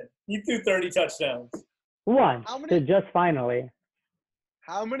many? Winston. He threw 30 touchdowns. one. How many- Just finally.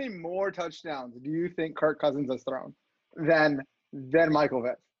 How many more touchdowns do you think Kirk Cousins has thrown than Michael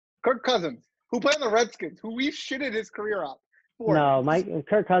Vick? Kirk Cousins, who played on the Redskins, who we've shitted his career up for. No,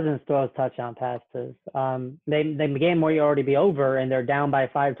 Kirk Cousins throws touchdown passes. The game might already be over and they're down by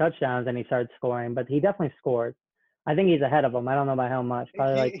 5 touchdowns and he starts scoring, but he definitely scored. I think he's ahead of him. I don't know by how much.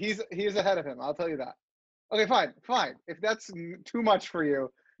 Probably He's ahead of him. I'll tell you that. Okay, fine. If that's too much for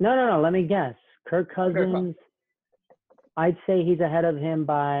you, No. Let me guess. Kirk Okay, fine. Cousins. I'd say he's ahead of him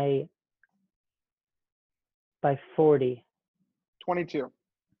by 40. 22.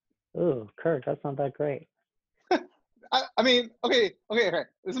 Ooh, Kirk, that's not that great. I mean, okay.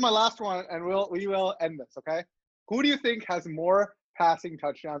 This is my last one, and we will end this. Okay, who do you think has more passing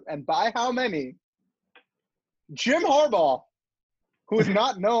touchdowns, and by how many? Jim Harbaugh, who is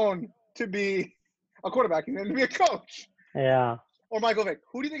not known to be a quarterback, he's known to be a coach, Yeah. or Michael Vick.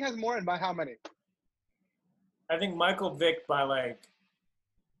 Who do you think has more, and by how many? I think Michael Vick by like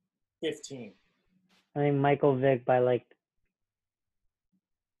 15. I think Michael Vick by like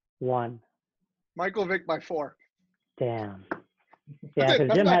 1. Michael Vick by 4. Damn. Yeah, That's it. because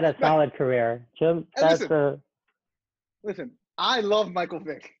That's Jim not- had a solid career. Jim, And that's listen. Listen, I love Michael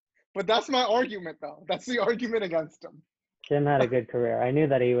Vick, but that's my argument, though. That's the argument against him. Jim had a good career. I knew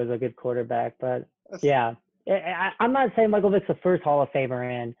that he was a good quarterback, but That's- yeah. I'm not saying Michael Vick's the first Hall of Famer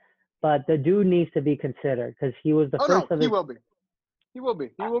in, but the dude needs to be considered because he was the Oh first no, of he his. will be. He will be.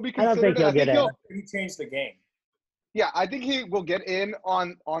 He will be I don't considered. think he'll and get in. He changed the game. Yeah, I think he will get in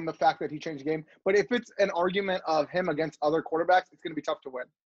on the fact that he changed the game. But if it's an argument of him against other quarterbacks, it's going to be tough to win.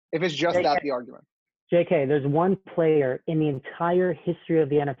 If it's just that the argument. JK, there's one player in the entire history of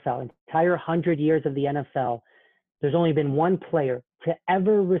the NFL, entire 100 years of the NFL. There's only been one player to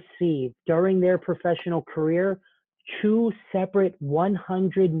ever receive during their professional career 2 separate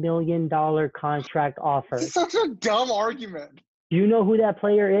 $100 million contract offers. It's such a dumb argument. Do you know who that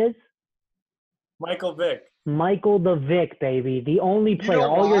player is? Michael Vick. Michael the Vick, baby. The only player. know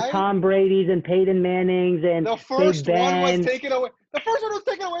All your why? Tom Brady's and Peyton Mannings and The first Big one was Ben. taken away. The first one was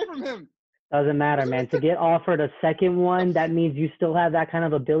taken away from him. Doesn't matter, man. To get offered a second one, that means you still have that kind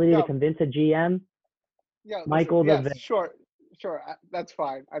of ability to No. convince a GM. Yeah, listen, Michael the yes, Vick. Sure. That's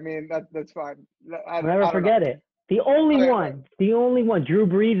fine. I mean, that's fine. I'll never forget it. The only Okay, one. The only one. Drew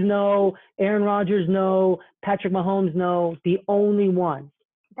Brees, no. Aaron Rodgers, no. Patrick Mahomes, no. The only one.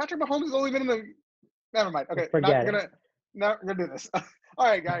 Patrick Mahomes has only been in the. Never mind. Okay, Forget not gonna do this. All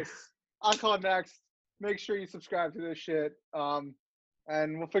right, guys. I'll call next. Make sure you subscribe to this shit.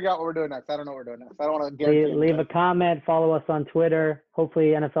 And we'll figure out what we're doing next. I don't know what we're doing next. I don't want to guarantee. Leave a comment. Follow us on Twitter. Hopefully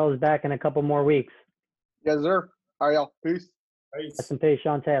NFL is back in a couple more weeks. Yes, sir. All right, y'all. Peace. Right? Rest in peace,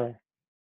 Sean Taylor.